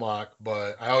live in Hemlock,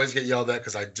 but I always get yelled at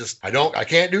because I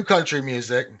can't do country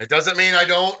music. It doesn't mean I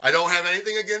don't have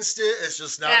anything against it. It's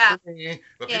just not for me.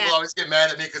 But people always get mad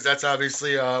at me because that's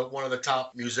obviously one of the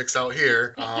top musics out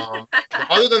here.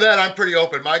 Other than that, I'm pretty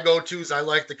open. My go-tos, I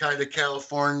like the kind of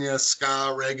California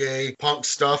ska, reggae, punk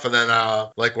stuff, and then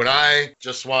like when I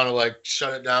just want to like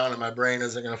shut it down and my brain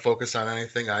isn't going to focus on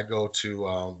anything, I go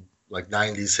to like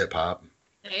 90s hip hop.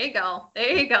 There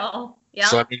you go. Yeah.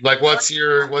 So I mean, like, what's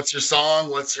your song?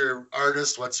 What's your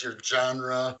artist? What's your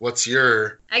genre?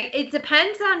 It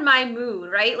depends on my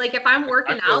mood, right? Like if I'm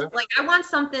working out, like I want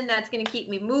something that's gonna keep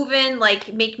me moving,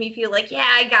 like make me feel like, yeah,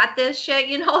 I got this shit,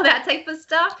 you know, that type of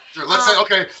stuff. Sure.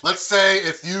 Let's say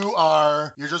if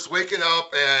you're just waking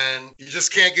up and you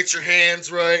just can't get your hands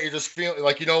right, you're just feeling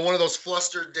like, you know, one of those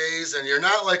flustered days, and you're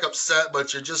not like upset,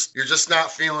 but you're just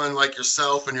not feeling like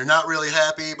yourself, and you're not really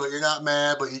happy, but you're not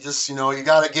mad, but you just, you know, you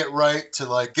got to get right to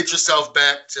like get yourself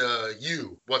back to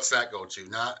you. What's that go to?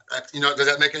 Not, you know, does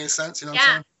that make any sense? You know what I'm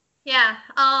saying? Yeah.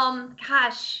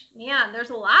 Gosh, yeah,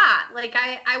 there's a lot. Like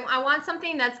I want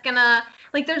something that's gonna,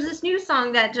 like, there's this new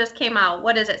song that just came out.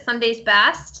 What is it? Sunday's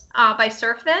Best by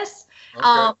Surf This.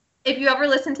 Okay. if you ever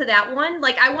listen to that one,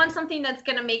 like I want something that's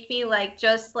gonna make me like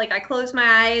just like I close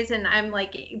my eyes and I'm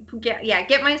like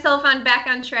get myself back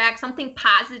on track, something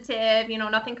positive,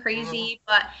 nothing crazy,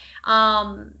 but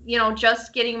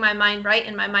just getting my mind right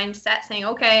and my mindset saying,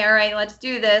 okay, all right, let's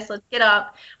do this, let's get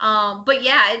up. But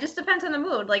yeah, it just depends on the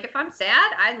mood. Like if I'm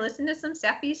sad, I listen to some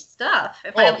sappy stuff.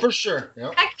 For sure.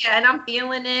 Yep. Heck yeah, and I'm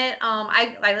feeling it.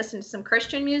 I listen to some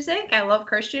Christian music. I love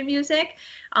Christian music.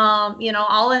 When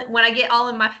I get all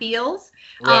in my feels.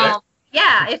 Right.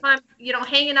 Yeah, if I'm,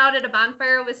 hanging out at a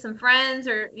bonfire with some friends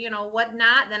or,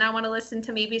 whatnot, then I want to listen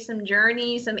to maybe some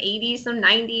Journey, some 80s, some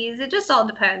 90s. It just all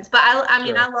depends. But I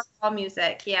mean, I love all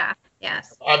music. Yeah.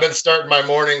 Yes. I've been starting my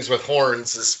mornings with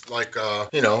horns, is like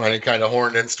any kind of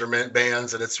horn instrument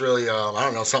bands, and it's really I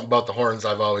don't know, something about the horns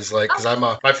I've always liked, because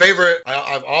my favorite.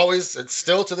 I've always, it's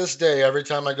still to this day, every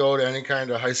time I go to any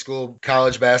kind of high school,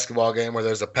 college basketball game where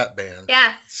there's a pep band.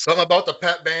 Yeah. Something about the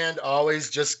pep band always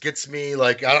just gets me,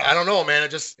 like, I don't know, man.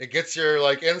 It gets your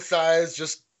like insides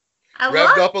just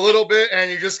revved up a little bit, and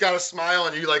you just gotta smile,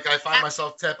 and I find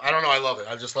myself I don't know, I love it.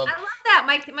 I love that.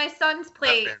 My sons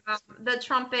play the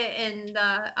trumpet and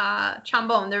the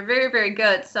trombone. They're very, very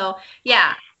good. So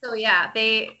yeah.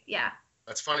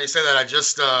 That's funny you say that. I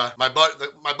just my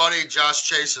buddy Josh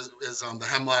Chase is the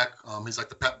Hemlock. He's like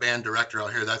the pep band director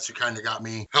out here. That's who kind of helped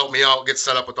me out, get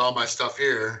set up with all my stuff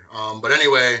here. But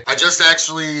anyway, I just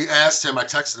actually asked him. I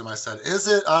texted him. I said, "Is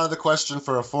it out of the question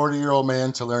for a 40-year-old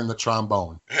man to learn the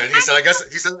trombone?" And he said, "I guess."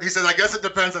 He said, "I guess it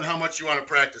depends on how much you want to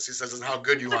practice." He says, "And how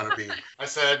good you want to be." I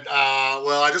said,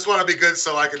 "Well, I just want to be good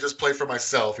so I can just play for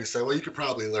myself." He said, "Well, you could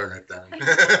probably learn it then."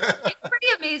 It's pretty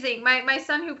amazing. My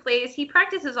son who plays, he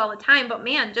practices all the time, but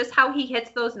man, just how he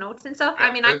hits those notes and stuff.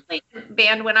 I mean, I played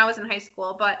band when I was in high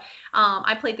school, but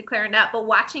I played the clarinet. But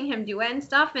watching him do it and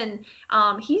stuff, and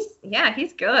he's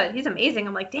good. He's amazing.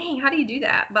 I'm like, dang, how do you do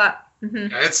that? But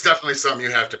it's definitely something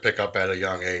you have to pick up at a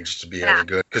young age to be any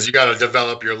good, because you got to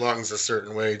develop your lungs a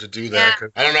certain way to do that.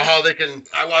 I don't know how they can.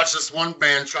 I watched this one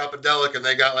band, Tropodelic, and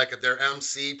they got their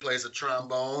MC plays a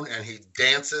trombone and he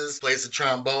dances, plays the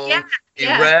trombone, he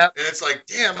rap, and it's like,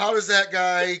 damn, how does that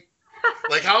guy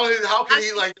how can he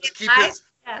just keep his?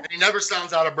 And he never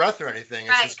sounds out of breath or anything.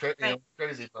 It's just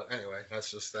crazy. But anyway,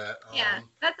 that's just that.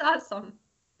 That's awesome.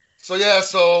 So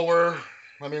we're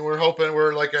hoping,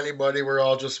 we're like anybody, we're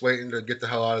all just waiting to get the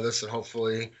hell out of this and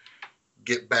hopefully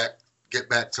get back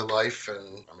to life.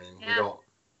 And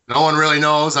no one really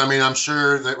knows. I mean, I'm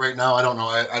sure that right now, I don't know.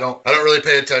 I don't really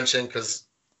pay attention because,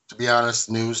 to be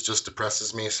honest, news just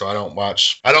depresses me. So I don't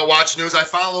watch news. I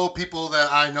follow people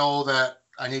that I know that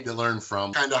I need to learn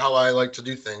from, kind of how I like to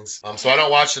do things. So I don't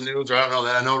watch the news, or I don't know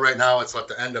that. I know right now it's like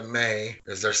the end of May,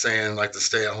 as they're saying, like the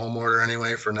stay-at-home order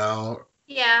anyway for now.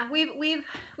 Yeah,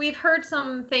 we've heard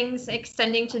some things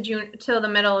extending to June, till the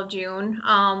middle of June.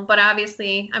 But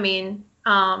obviously, I mean,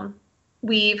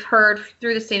 we've heard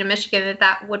through the state of Michigan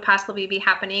that would possibly be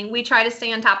happening. We try to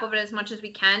stay on top of it as much as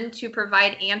we can to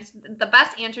provide the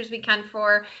best answers we can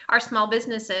for our small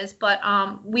businesses. But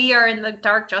we are in the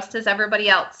dark just as everybody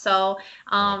else. So,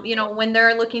 when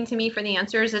they're looking to me for the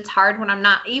answers, it's hard when I'm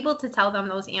not able to tell them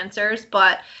those answers.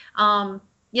 But, the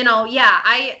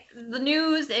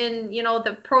news and,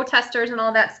 the protesters and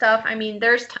all that stuff, I mean,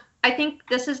 I think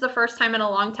this is the first time in a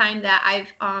long time that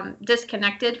I've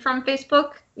disconnected from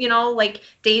Facebook,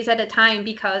 days at a time,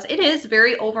 because it is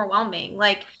very overwhelming.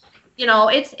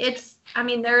 It's I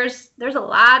mean, there's a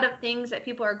lot of things that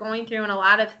people are going through, and a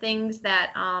lot of things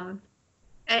that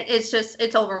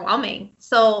it's overwhelming.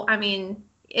 So, I mean,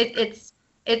 it's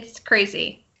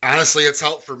crazy. Honestly, it's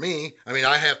helped for me. I mean,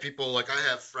 I have people, I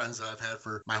have friends that I've had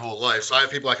for my whole life. So I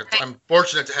have people I'm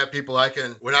fortunate to have people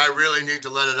when I really need to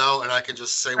let it out, and I can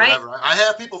just say whatever. I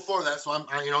have people for that. So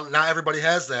not everybody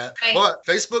has that. Right. But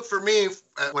Facebook for me,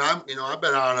 when I've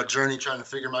been on a journey trying to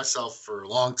figure myself for a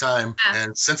long time. Yeah.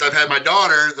 And since I've had my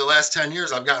daughter, the last 10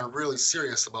 years, I've gotten really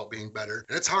serious about being better.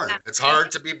 And it's hard. Yeah. It's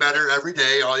hard to be better every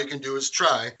day. All you can do is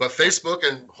try. But Facebook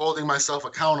and holding myself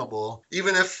accountable,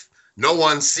 even if no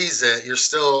one sees it, you're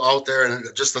still out there, and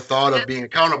just the thought of being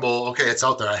accountable, okay, it's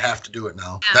out there, I have to do it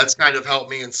now. Yeah. That's kind of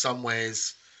helped me in some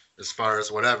ways as far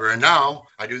as whatever. And now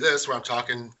I do this where I'm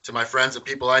talking to my friends and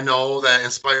people I know that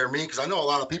inspire me, because I know a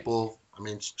lot of people. I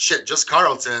mean, just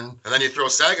Carlton, and then you throw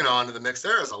Saginaw into the mix.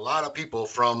 There is a lot of people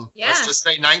from, let's just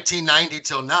say 1990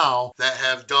 till now, that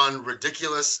have done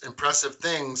ridiculous, impressive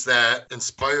things that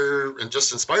inspire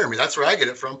me. That's where I get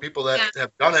it from. People that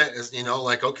have done it is,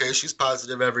 okay, she's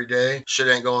positive every day. Shit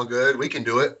ain't going good. We can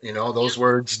do it. Those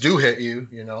words do hit you,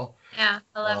 Yeah,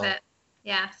 I love it.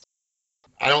 Yeah.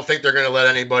 I don't think they're going to let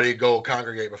anybody go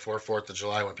congregate before 4th of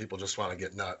July when people just want to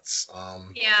get nuts.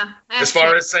 Yeah. As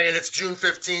far as saying it's June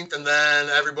 15th and then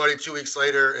everybody 2 weeks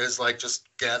later is like just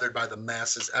gathered by the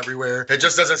masses everywhere. It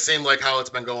just doesn't seem like how it's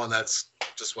been going. That's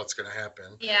just what's going to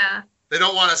happen. Yeah. They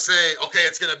don't want to say, okay,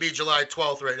 it's going to be July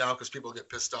 12th right now because people get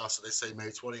pissed off. So they say May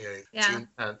 28th. Yeah. June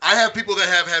 10th. I have people that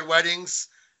have had weddings.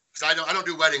 Because I don't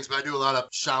do weddings, but I do a lot of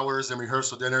showers and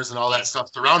rehearsal dinners and all that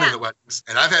stuff surrounding the weddings.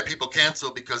 And I've had people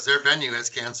cancel because their venue has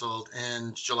canceled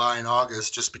in July and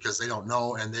August just because they don't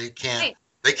know and they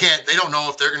don't know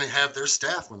if they're going to have their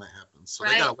staff when that happens. So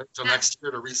they got to wait till next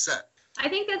year to reset. I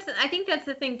think that's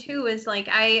the thing too, is like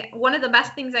one of the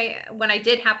best things when I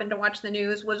did happen to watch the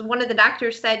news was one of the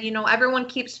doctors said, you know, everyone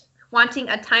keeps wanting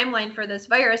a timeline for this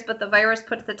virus, but the virus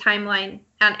puts the timeline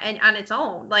on its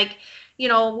own. Like, you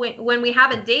know, when we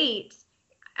have a date,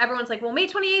 everyone's like, well, May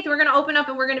 28th, we're going to open up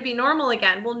and we're going to be normal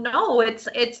again. Well, no,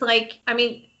 it's like, I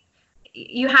mean,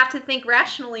 you have to think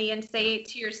rationally and say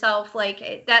to yourself, like,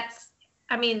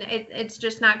 it's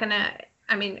just not going to,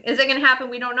 I mean, is it going to happen?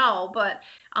 We don't know. But,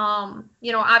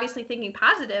 you know, obviously thinking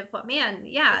positive, but man,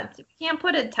 yeah, we can't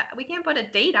put a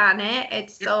date on it.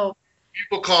 It's so.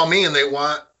 People call me and they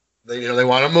want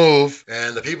to move,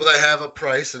 and the people that have a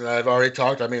price, and I've already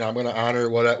talked, I mean, I'm going to honor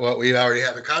what we already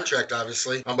have in contract,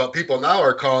 obviously. But people now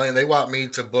are calling, and they want me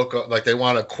to book, like they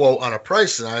want a quote on a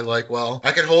price, and I'm like, well,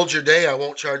 I can hold your day, I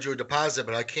won't charge you a deposit,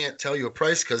 but I can't tell you a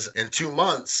price because in 2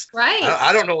 months,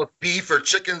 I don't know if beef or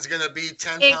chicken's going to be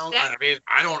 10 pounds. I mean,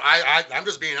 I'm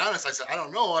just being honest. I said, I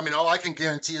don't know. I mean, all I can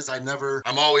guarantee is I'm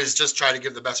always just try to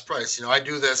give the best price. You know, I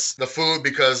do the food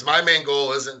because my main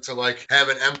goal isn't to like have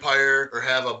an empire or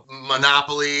have a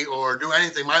monopoly or do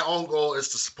anything. My own goal is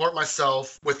to support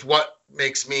myself with what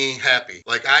makes me happy.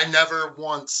 Like I never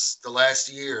once the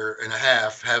last year and a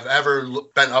half have ever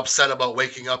been upset about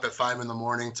waking up at 5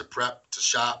 a.m. to prep, to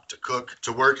shop, to cook,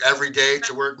 to work every day,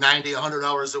 to work 90, 100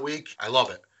 hours a week. I love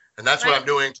it. And that's what I'm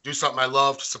doing, to do something I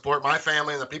love, to support my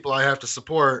family and the people I have to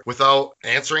support without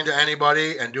answering to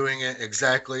anybody and doing it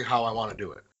exactly how I want to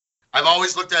do it. I've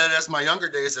always looked at it as my younger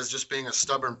days as just being a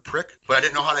stubborn prick, but I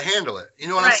didn't know how to handle it. You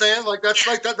know what I'm saying? Like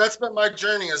that's been my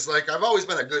journey. Is like I've always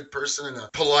been a good person and a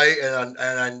polite and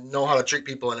I know how to treat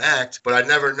people and act, but I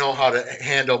never know how to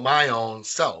handle my own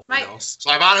self. You know? So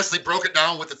I've honestly broke it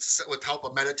down with help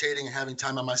of meditating and having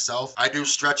time on myself. I do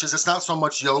stretches. It's not so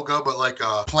much yoga, but like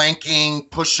a planking,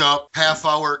 push-up,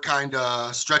 half-hour kind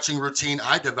of stretching routine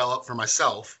I developed for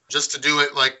myself just to do it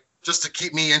just to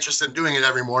keep me interested in doing it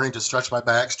every morning, to stretch my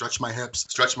back, stretch my hips,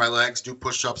 stretch my legs, do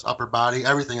push-ups, upper body,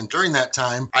 everything. And during that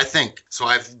time, I think. So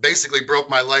I've basically broke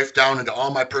my life down into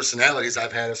all my personalities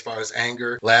I've had as far as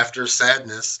anger, laughter,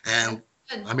 sadness. And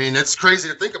I mean, it's crazy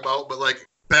to think about, but like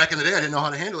back in the day, I didn't know how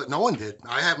to handle it. No one did.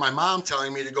 I had my mom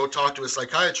telling me to go talk to a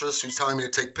psychiatrist who's telling me to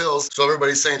take pills. So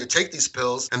everybody's saying to take these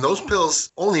pills. And those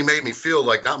pills only made me feel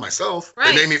like not myself.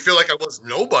 They made me feel like I was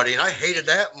nobody. And I hated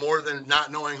that more than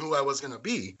not knowing who I was going to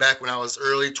be. Back when I was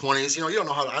early 20s, you know, you don't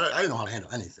know how to, I didn't know how to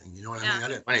handle anything. You know what I mean? I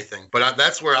didn't know anything. But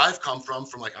that's where I've come from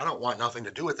like, I don't want nothing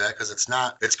to do with that because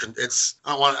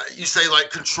I don't want, you say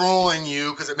like controlling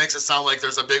you because it makes it sound like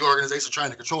there's a big organization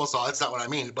trying to control us all. That's not what I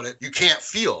mean. But you can't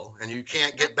feel and you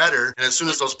can't get better, and as soon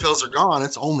as those pills are gone,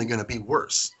 it's only going to be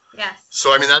worse. Yes.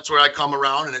 So I mean, that's where I come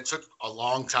around, and it took a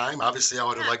long time. Obviously, I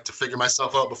would have liked to figure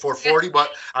myself out before 40,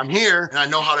 but I'm here, and I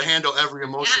know how to handle every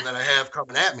emotion that I have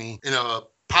coming at me in a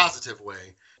positive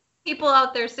way. People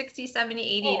out there 60, 70,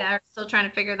 80 that are still trying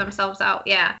to figure themselves out.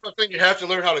 Yeah. I think you have to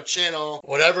learn how to channel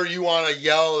whatever you want to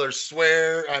yell or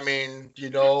swear. I mean, you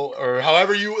know, or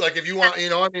however you like, if you want, you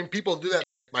know, I mean, people do that.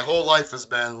 My whole life has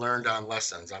been learned on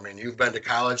lessons. I mean, you've been to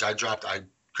college. I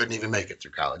couldn't even make it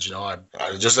through college. You know,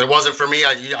 it wasn't for me.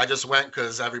 I just went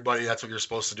because that's what you're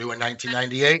supposed to do in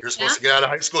 1998. You're supposed to get out of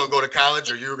high school and go to college,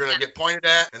 or you were going to get pointed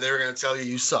at, and they were going to tell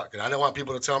you suck. And I didn't want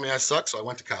people to tell me I suck, so I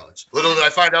went to college. Little did I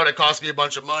find out it cost me a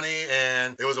bunch of money,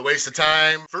 and it was a waste of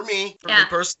time for me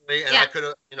personally, and I could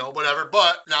have, you know, whatever.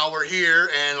 But now we're here,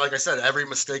 and like I said, every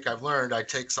mistake I've learned, I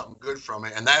take something good from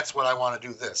it, and that's what I want to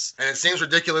do this. And it seems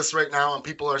ridiculous right now, and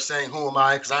people are saying, who am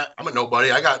I? Because I'm a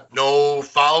nobody. I got no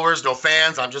followers, no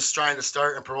fans. I'm just trying to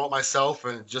start and promote myself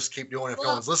and just keep doing it if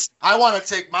no one's listening. I want to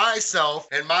take myself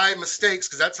and my mistakes,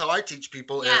 because that's how I teach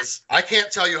people, is I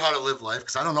can't tell you how to live life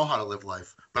because I don't know how to live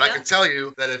life. But I can tell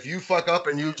you that if you fuck up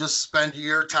and you just spend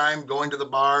your time going to the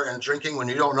bar and drinking when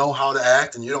you don't know how to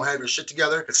act and you don't have your shit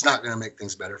together, it's not going to make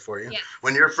things better for you. Yeah.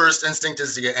 When your first instinct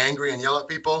is to get angry and yell at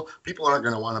people, people aren't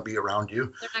going to want to be around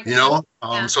you. You know?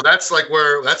 So that's like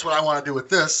that's what I want to do with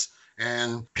this.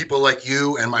 and people like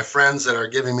you and my friends that are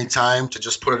giving me time to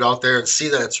just put it out there and see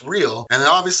that it's real. And then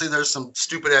obviously there's some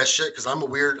stupid ass shit because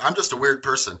I'm just a weird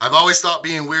person. I've always thought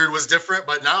being weird was different,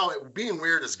 but now being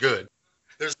weird is good.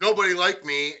 There's nobody like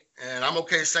me, and I'm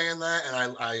okay saying that,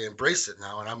 and I embrace it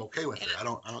now, and I'm okay with it.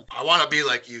 I want to be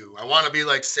like you. I want to be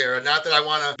like Sarah. Not that I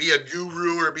want to be a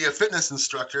guru or be a fitness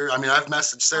instructor. I mean, I've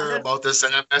messaged Sarah about this,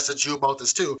 and I've messaged you about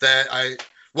this too, that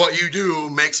what you do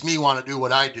makes me want to do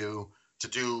what I do to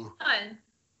do. Fun.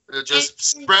 Just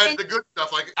spread the good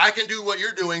stuff. Like I can do what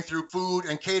you're doing through food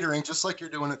and catering, just like you're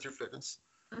doing it through fitness.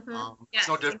 It's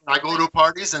no different. I go to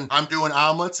parties and I'm doing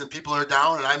omelets and people are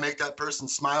down and I make that person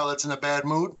smile that's in a bad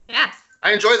mood. Yes.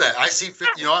 I enjoy that. I see,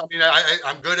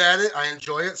 I'm good at it. I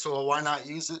enjoy it. So why not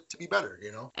use it to be better,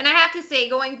 And I have to say,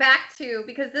 going back to,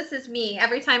 because this is me,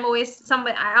 every time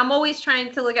I'm always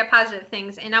trying to look at positive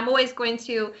things, and I'm always going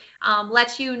to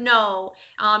let you know,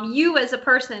 you as a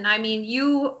person, I mean,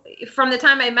 you, from the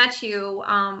time I met you,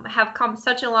 have come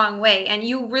such a long way, and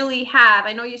you really have.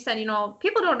 I know you said,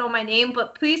 people don't know my name,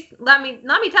 but please let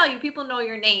me tell you, people know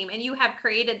your name, and you have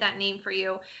created that name for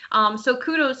you. So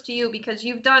kudos to you, because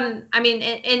you've done,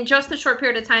 in just the short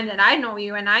period of time that I know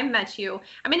you and I met you,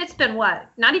 it's been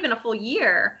not even a full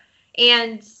year,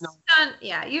 and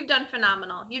you've done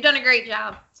phenomenal. You've done a great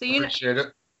job. So appreciate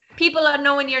it. People are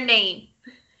knowing your name.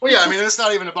 Well, yeah, it's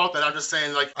not even about that. I'm just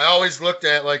saying, I always looked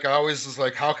at, I always was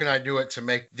like, how can I do it to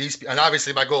make these, and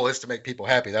obviously my goal is to make people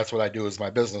happy. That's what I do, is my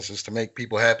business is to make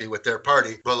people happy with their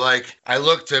party. But I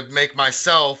look to make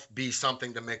myself be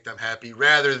something to make them happy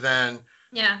rather than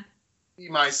be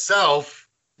myself.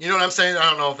 You know what I'm saying? I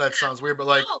don't know if that sounds weird,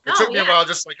 but it took me a while.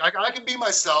 Just I can be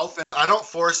myself, and I don't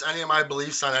force any of my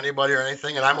beliefs on anybody or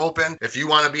anything. And I'm open. If you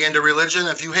want to be into religion,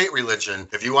 if you hate religion,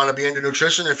 if you want to be into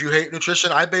nutrition, if you hate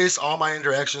nutrition, I base all my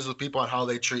interactions with people on how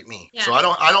they treat me. Yeah. So I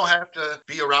don't have to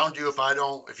be around you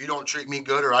if you don't treat me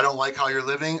good or I don't like how you're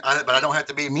living. But I don't have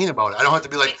to be mean about it. I don't have to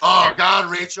be like, oh God,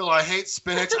 Rachel, I hate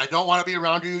spinach. I don't want to be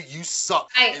around you. You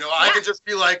suck. I could just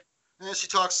be like,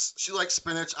 she likes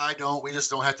spinach. I don't. We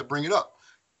just don't have to bring it up.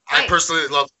 I personally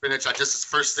love spinach. It's the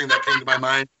first thing that came to my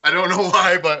mind. I don't know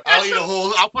why, but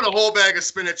I'll put a whole bag of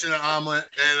spinach in an omelet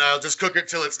and I'll just cook it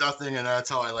till it's nothing, and that's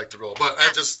how I like to roll. But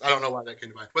I don't know why that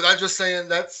came to mind. But I'm just saying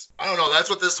that's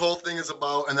what this whole thing is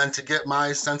about. And then to get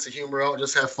my sense of humor out and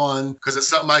just have fun, because it's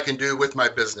something I can do with my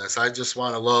business. I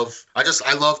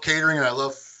love catering and I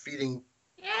love feeding.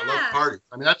 Yeah. I love parties.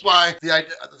 That's why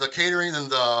the catering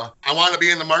and I want to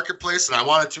be in the marketplace, and I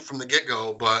wanted to from the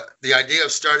get-go, but the idea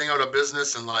of starting out a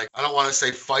business and I don't want to say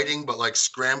fighting, but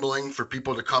scrambling for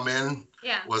people to come in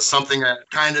was something that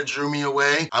kind of drew me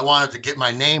away. I wanted to get my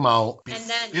name out. And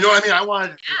then, you know what I mean? I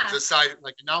wanted to decide,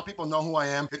 now people know who I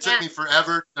am. It took me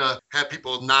forever to have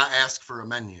people not ask for a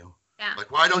menu. Yeah.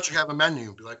 Why don't you have a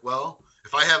menu? Be like, well,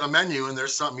 if I have a menu and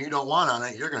there's something you don't want on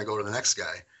it, you're going to go to the next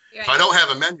guy. Right. If I don't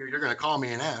have a menu, you're going to call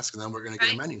me and ask, and then we're going to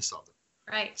get a menu something.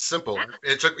 Right. Simple. Yeah.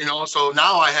 It took, so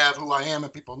now I have who I am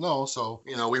and people know. So,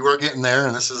 we were getting there,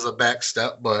 and this is a back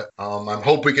step, but I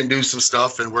hope we can do some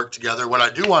stuff and work together. What I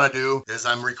do want to do is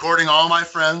I'm recording all my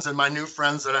friends and my new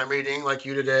friends that I'm meeting, like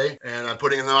you today, and I'm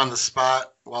putting them on the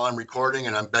spot while I'm recording,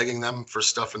 and I'm begging them for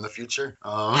stuff in the future.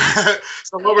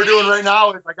 So what we're doing right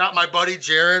now is I got my buddy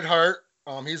Jared Hart.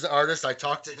 He's the artist. I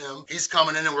talked to him. He's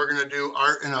coming in, and we're going to do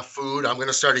art in a food. I'm going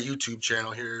to start a YouTube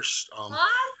channel here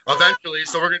eventually.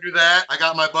 So we're going to do that. I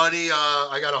got my buddy.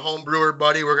 I got a home brewer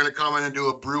buddy. We're going to come in and do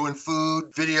a brew and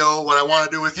food video. What I want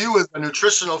to do with you is a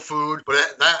nutritional food,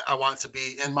 but that I want to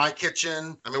be in my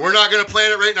kitchen. We're not going to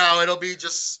plan it right now. It'll be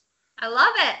just... I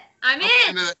love it. I'm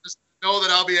in. Just know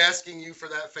that I'll be asking you for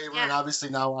that favor. Yeah. And obviously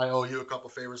now I owe you a couple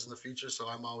favors in the future, so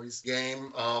I'm always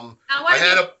game.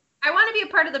 I want to be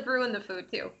a part of the brew and the food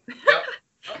too. Yep.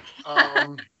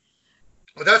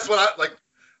 But that's what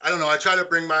I don't know. I try to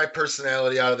bring my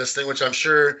personality out of this thing, which I'm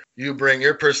sure you bring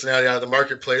your personality out of the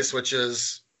marketplace, which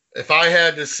is, if I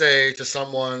had to say to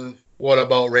someone, what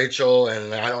about Rachel?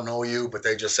 And I don't know you, but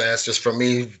they just asked, just from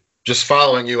me, just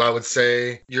following you, I would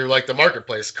say you're like the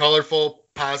marketplace, colorful,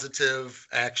 positive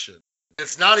action.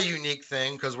 It's not a unique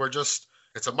thing because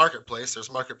it's a marketplace. There's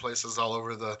marketplaces all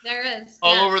over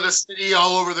over the city,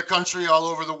 all over the country, all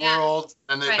over the world.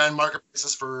 And they've been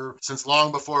marketplaces since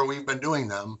long before we've been doing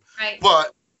them. Right.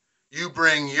 But you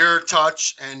bring your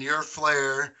touch and your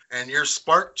flair and your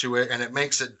spark to it, and it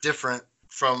makes it different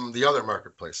from the other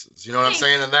marketplaces. You know what I'm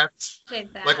saying? And that's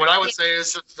what I would say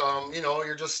is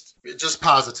just, you're just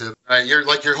positive. You're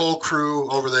like your whole crew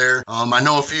over there. I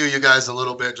know a few of you guys a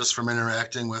little bit just from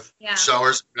interacting with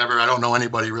showers, whatever. I don't know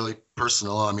anybody really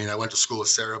personal. I went to school with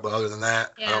Sarah, but other than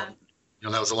that, You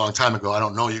know, that was a long time ago. I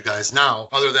don't know you guys now,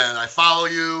 other than I follow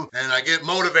you and I get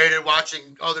motivated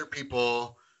watching other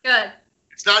people. Good.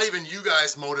 It's not even you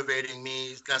guys motivating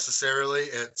me necessarily.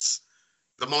 It's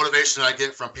the motivation I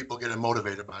get from people getting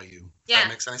motivated by you. Yeah. That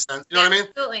makes any sense? You know what I mean?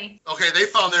 Absolutely. Okay, they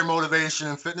found their motivation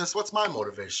in fitness. What's my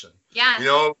motivation? Yeah. You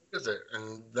know, what is it?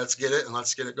 And let's get it and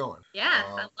let's get it going. Yes,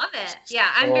 I love it.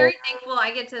 Yeah, I'm very thankful I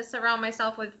get to surround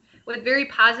myself with very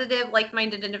positive,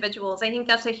 like-minded individuals. I think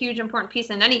that's a huge important piece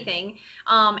in anything.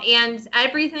 And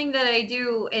everything that I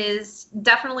do is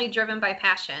definitely driven by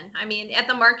passion. I mean, at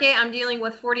the market, I'm dealing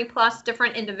with 40 plus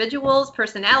different individuals,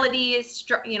 personalities,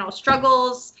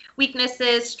 struggles,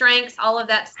 weaknesses, strengths, all of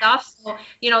that stuff. So,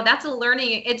 that's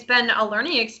it's been a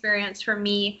learning experience for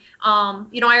me. I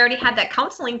already had that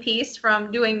counseling piece from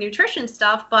doing nutrition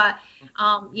stuff, but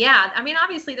yeah, I mean,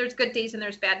 obviously there's good days and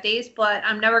there's bad days, but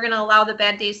I'm never going to allow the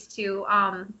bad days to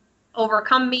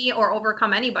overcome me or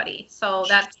overcome anybody. So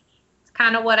that's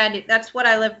kind of what I do. That's what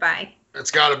I live by.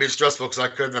 It's got to be stressful because I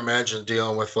couldn't imagine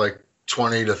dealing with like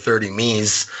 20 to 30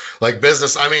 me's, like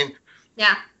business. I mean,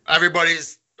 yeah,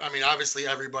 obviously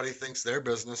everybody thinks their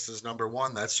business is number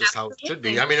one. That's just how it should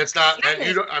be. I mean, it's not,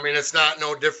 it's not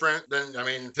no different than,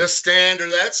 this stand or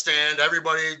that stand,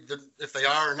 everybody, if they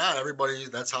are or not, everybody,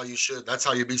 that's how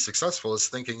you be successful, is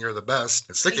thinking you're the best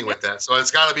and sticking with that. So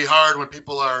it's got to be hard when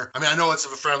people are, I know it's a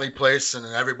friendly place and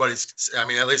everybody's,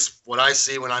 at least what I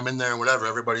see when I'm in there and whatever,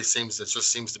 everybody seems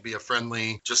to be a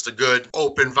friendly, just a good,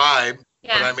 open vibe.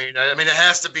 Yeah. But it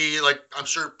has to be like, I'm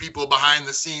sure people behind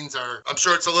the scenes I'm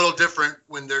sure it's a little different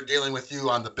when they're dealing with you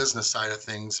on the business side of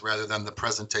things rather than the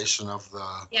presentation of the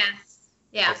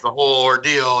of the whole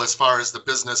ordeal as far as the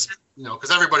business,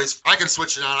 because I can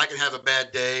switch it on. I can have a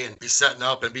bad day and be setting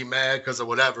up and be mad because of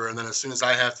whatever. And then as soon as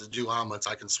I have to do omelets,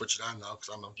 I can switch it on now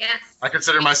because I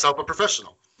consider myself a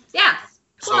professional. Yeah.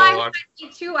 So I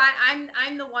too.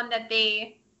 I'm the one that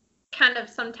they kind of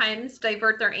sometimes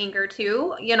divert their anger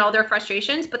to, their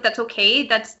frustrations, but that's okay.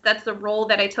 That's the role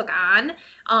that I took on.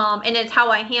 And it's how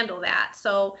I handle that.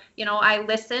 So, I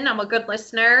listen, I'm a good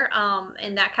listener,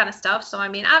 and that kind of stuff. So,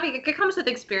 obviously it comes with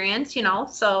experience,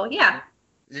 so yeah.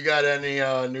 You got any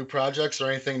new projects or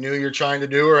anything new you're trying to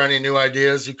do or any new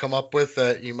ideas you come up with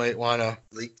that you might want to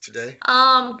leak today?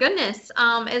 Goodness.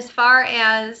 As far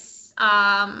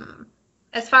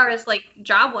as like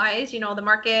job wise, the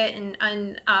market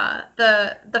and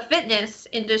the fitness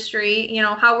industry,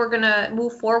 how we're going to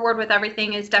move forward with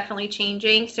everything is definitely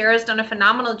changing. Sarah's done a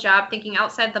phenomenal job thinking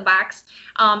outside the box,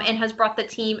 and has brought the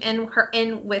team in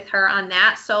with her on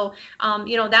that. So,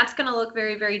 that's going to look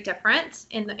very, very different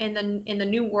in the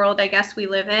new world, I guess, we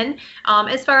live in.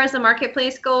 As far as the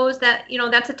marketplace goes,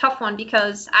 that's a tough one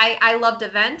because I loved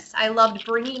events. I loved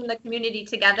bringing the community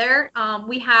together.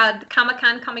 We had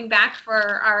Comic-Con coming back for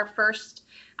our first,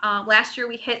 last year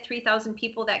we hit 3,000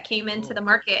 people that came into the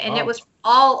market, and it was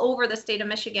all over the state of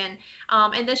Michigan.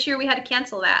 And this year we had to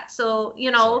cancel that. So,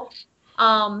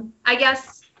 I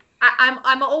guess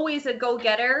I'm always a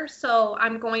go-getter, so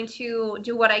I'm going to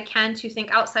do what I can to think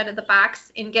outside of the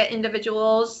box and get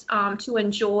individuals to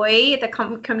enjoy the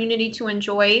community, to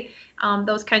enjoy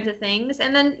those kinds of things.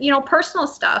 And then, personal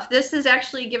stuff. This has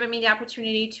actually given me the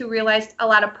opportunity to realize a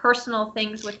lot of personal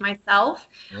things with myself.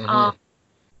 Mm-hmm.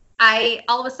 I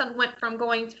all of a sudden went from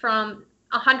going from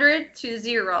 100 to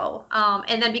 0,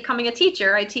 and then becoming a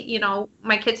teacher. I teach,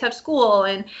 my kids have school,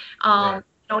 and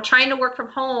trying to work from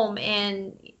home,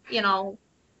 and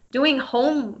doing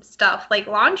home stuff like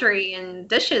laundry and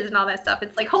dishes and all that stuff.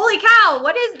 It's like, holy cow,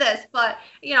 what is this? But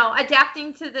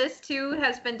adapting to this too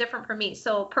has been different for me.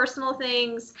 So personal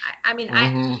things. I'm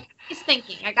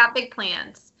thinking. I got big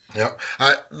plans. Yeah.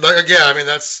 I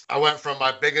went from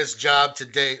my biggest job to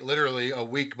date, literally a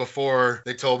week before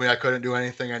they told me I couldn't do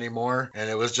anything anymore. And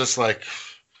it was just like,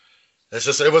 it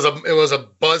was a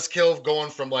buzzkill going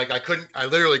from like, I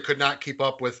literally could not keep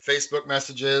up with Facebook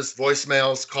messages,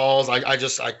 voicemails, calls.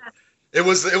 It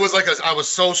was like I was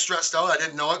so stressed out. I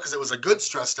didn't know it because it was a good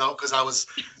stressed out because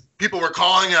people were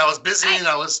calling and I was busy and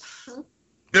I was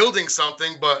building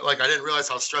something, but like I didn't realize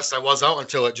how stressed I was out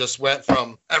until it just went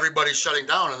from everybody shutting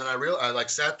down, and then I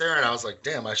sat there and I was like,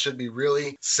 damn, I should be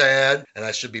really sad and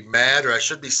I should be mad or I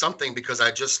should be something because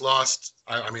I just lost.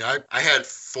 I had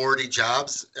 40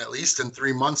 jobs at least in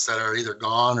 3 months that are either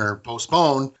gone or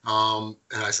postponed, and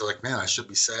I said like, man, I should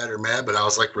be sad or mad, but I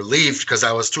was like relieved because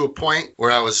I was to a point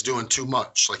where I was doing too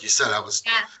much. Like you said, I was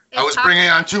bringing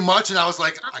on too much, and I was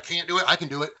like, I can't do it. I can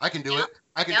do it. I can do it.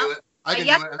 I can do it. I can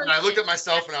do it. And then I looked at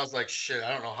myself and I was like, shit,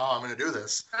 I don't know how I'm going to do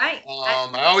this. Right.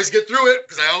 I always get through it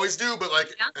because I always do. But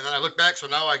like, and then I look back. So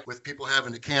now, like, with people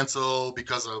having to cancel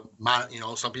because of,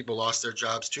 some people lost their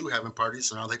jobs too having parties.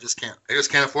 So now they just can't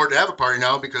afford to have a party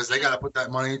now because they got to put that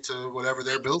money to whatever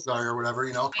their bills are or whatever,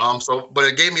 but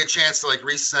it gave me a chance to like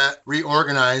reset,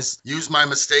 reorganize, use my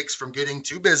mistakes from getting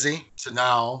too busy to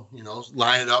now,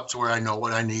 line it up to where I know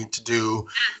what I need to do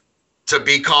to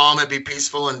be calm and be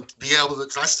peaceful and be able to,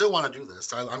 because I still want to do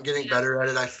this. I'm getting better at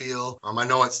it, I feel. I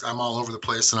know I'm all over the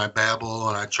place and I babble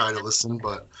and I try to listen,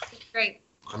 but. Great.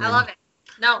 I love it.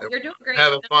 No, you're doing great.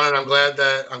 Having fun, and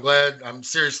I'm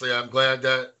seriously glad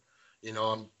that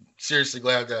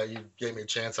you gave me a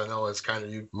chance. I know it's kind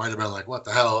of, you might have been like, what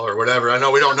the hell, or whatever. I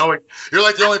know we don't know it. You're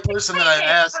like the only person that I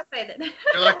asked.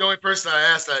 You're like the only person I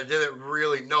asked that I didn't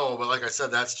really know, but like I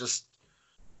said, that's just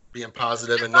being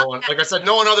positive and knowing, like I said,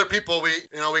 knowing other people. We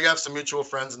have some mutual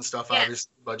friends and stuff,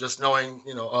 obviously, but just knowing,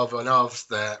 of enough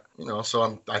that,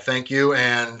 so I thank you.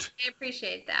 And I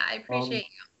appreciate that. I appreciate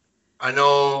you. I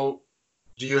know,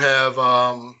 do you have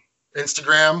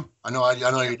Instagram? I know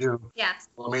you do. Yes.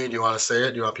 Do you want to say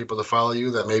it? Do you want people to follow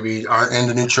you that maybe aren't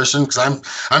into nutrition? Because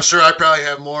I'm sure I probably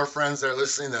have more friends that are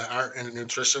listening that aren't into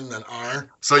nutrition than are.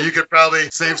 So you could probably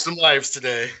save some lives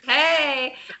today.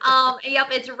 Hey, yep,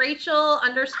 it's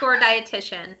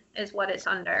Rachel_Dietitian is what it's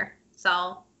under.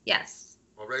 So yes.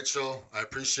 Well, Rachel, I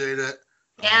appreciate it.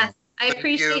 Yes, I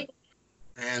appreciate it.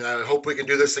 And I hope we can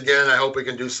do this again. I hope we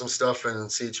can do some stuff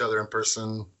and see each other in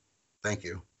person. Thank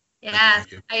you. Yes,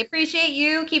 I appreciate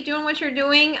you. Keep doing what you're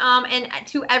doing. And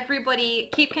to everybody,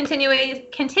 keep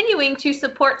continuing to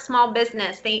support small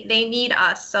business. They need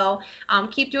us. So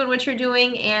keep doing what you're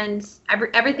doing, and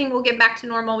everything will get back to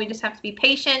normal. We just have to be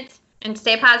patient and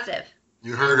stay positive.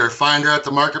 You heard her. Find her at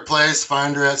the marketplace.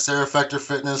 Find her at Sarah Factor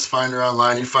Fitness. Find her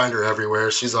online. You find her everywhere.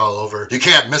 She's all over. You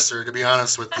can't miss her, to be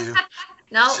honest with you.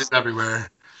 No. She's everywhere.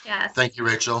 Yes. Thank you,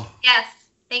 Rachel. Yes.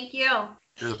 Thank you.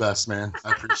 You're the best, man.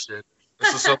 I appreciate it.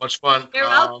 This was so much fun. You're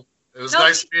welcome. It was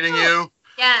nice meeting you.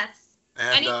 Yes.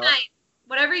 And, anytime.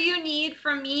 Whatever you need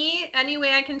from me, any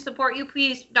way I can support you,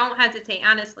 please don't hesitate,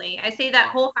 honestly. I say that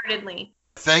wholeheartedly.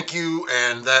 Thank you,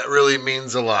 and that really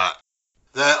means a lot.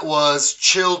 That was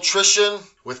ChillTrition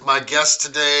with my guest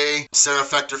today, Sarah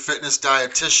Factor Fitness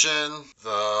Dietitian,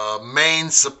 the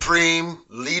main supreme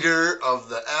leader of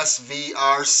the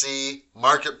SVRC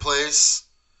marketplace.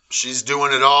 She's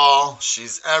doing it all.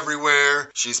 She's everywhere.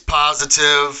 She's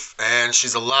positive, and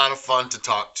she's a lot of fun to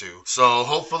talk to. So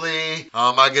hopefully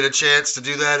I get a chance to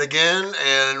do that again,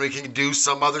 and we can do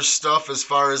some other stuff as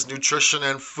far as nutrition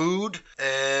and food,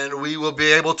 and we will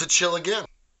be able to chill again.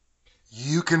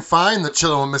 You can find the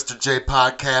Chillin' with Mr. J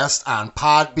podcast on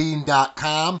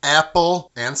podbean.com,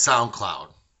 Apple, and SoundCloud.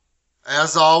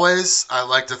 As always, I'd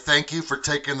like to thank you for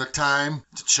taking the time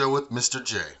to chill with Mr.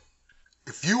 J.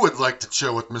 If you would like to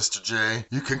chill with Mr. J,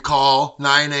 you can call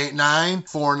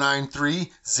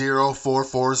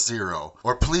 989-493-0440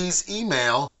 or please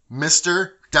email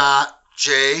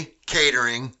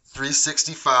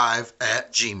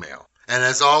mr.jcatering365@gmail. And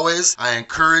as always, I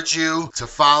encourage you to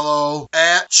follow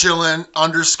at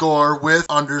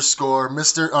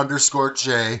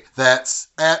chillin_with_Mr_J. That's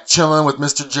at chillin' with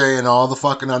Mr. J and all the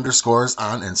fucking underscores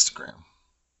on Instagram.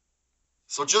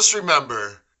 So just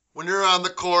remember, when you're on the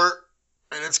court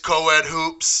and it's co-ed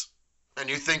hoops and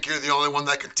you think you're the only one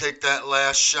that can take that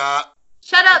last shot.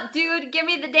 Shut up, dude. Give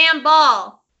me the damn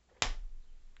ball.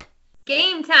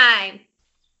 Game time.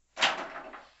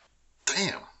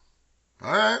 Damn.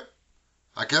 All right.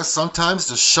 I guess sometimes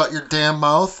just shut your damn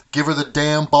mouth, give her the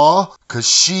damn ball, because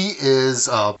she is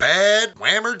a bad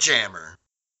whammer jammer.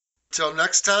 Till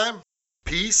next time,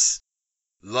 peace,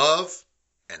 love,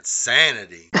 and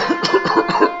sanity.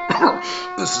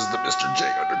 This is the Mr. J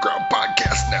Underground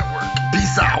Podcast Network.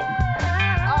 Peace out.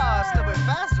 Still a bit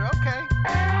faster, okay.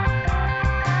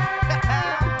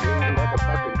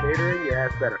 Motherfucking catering, your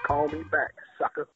ass better call me back, sucker.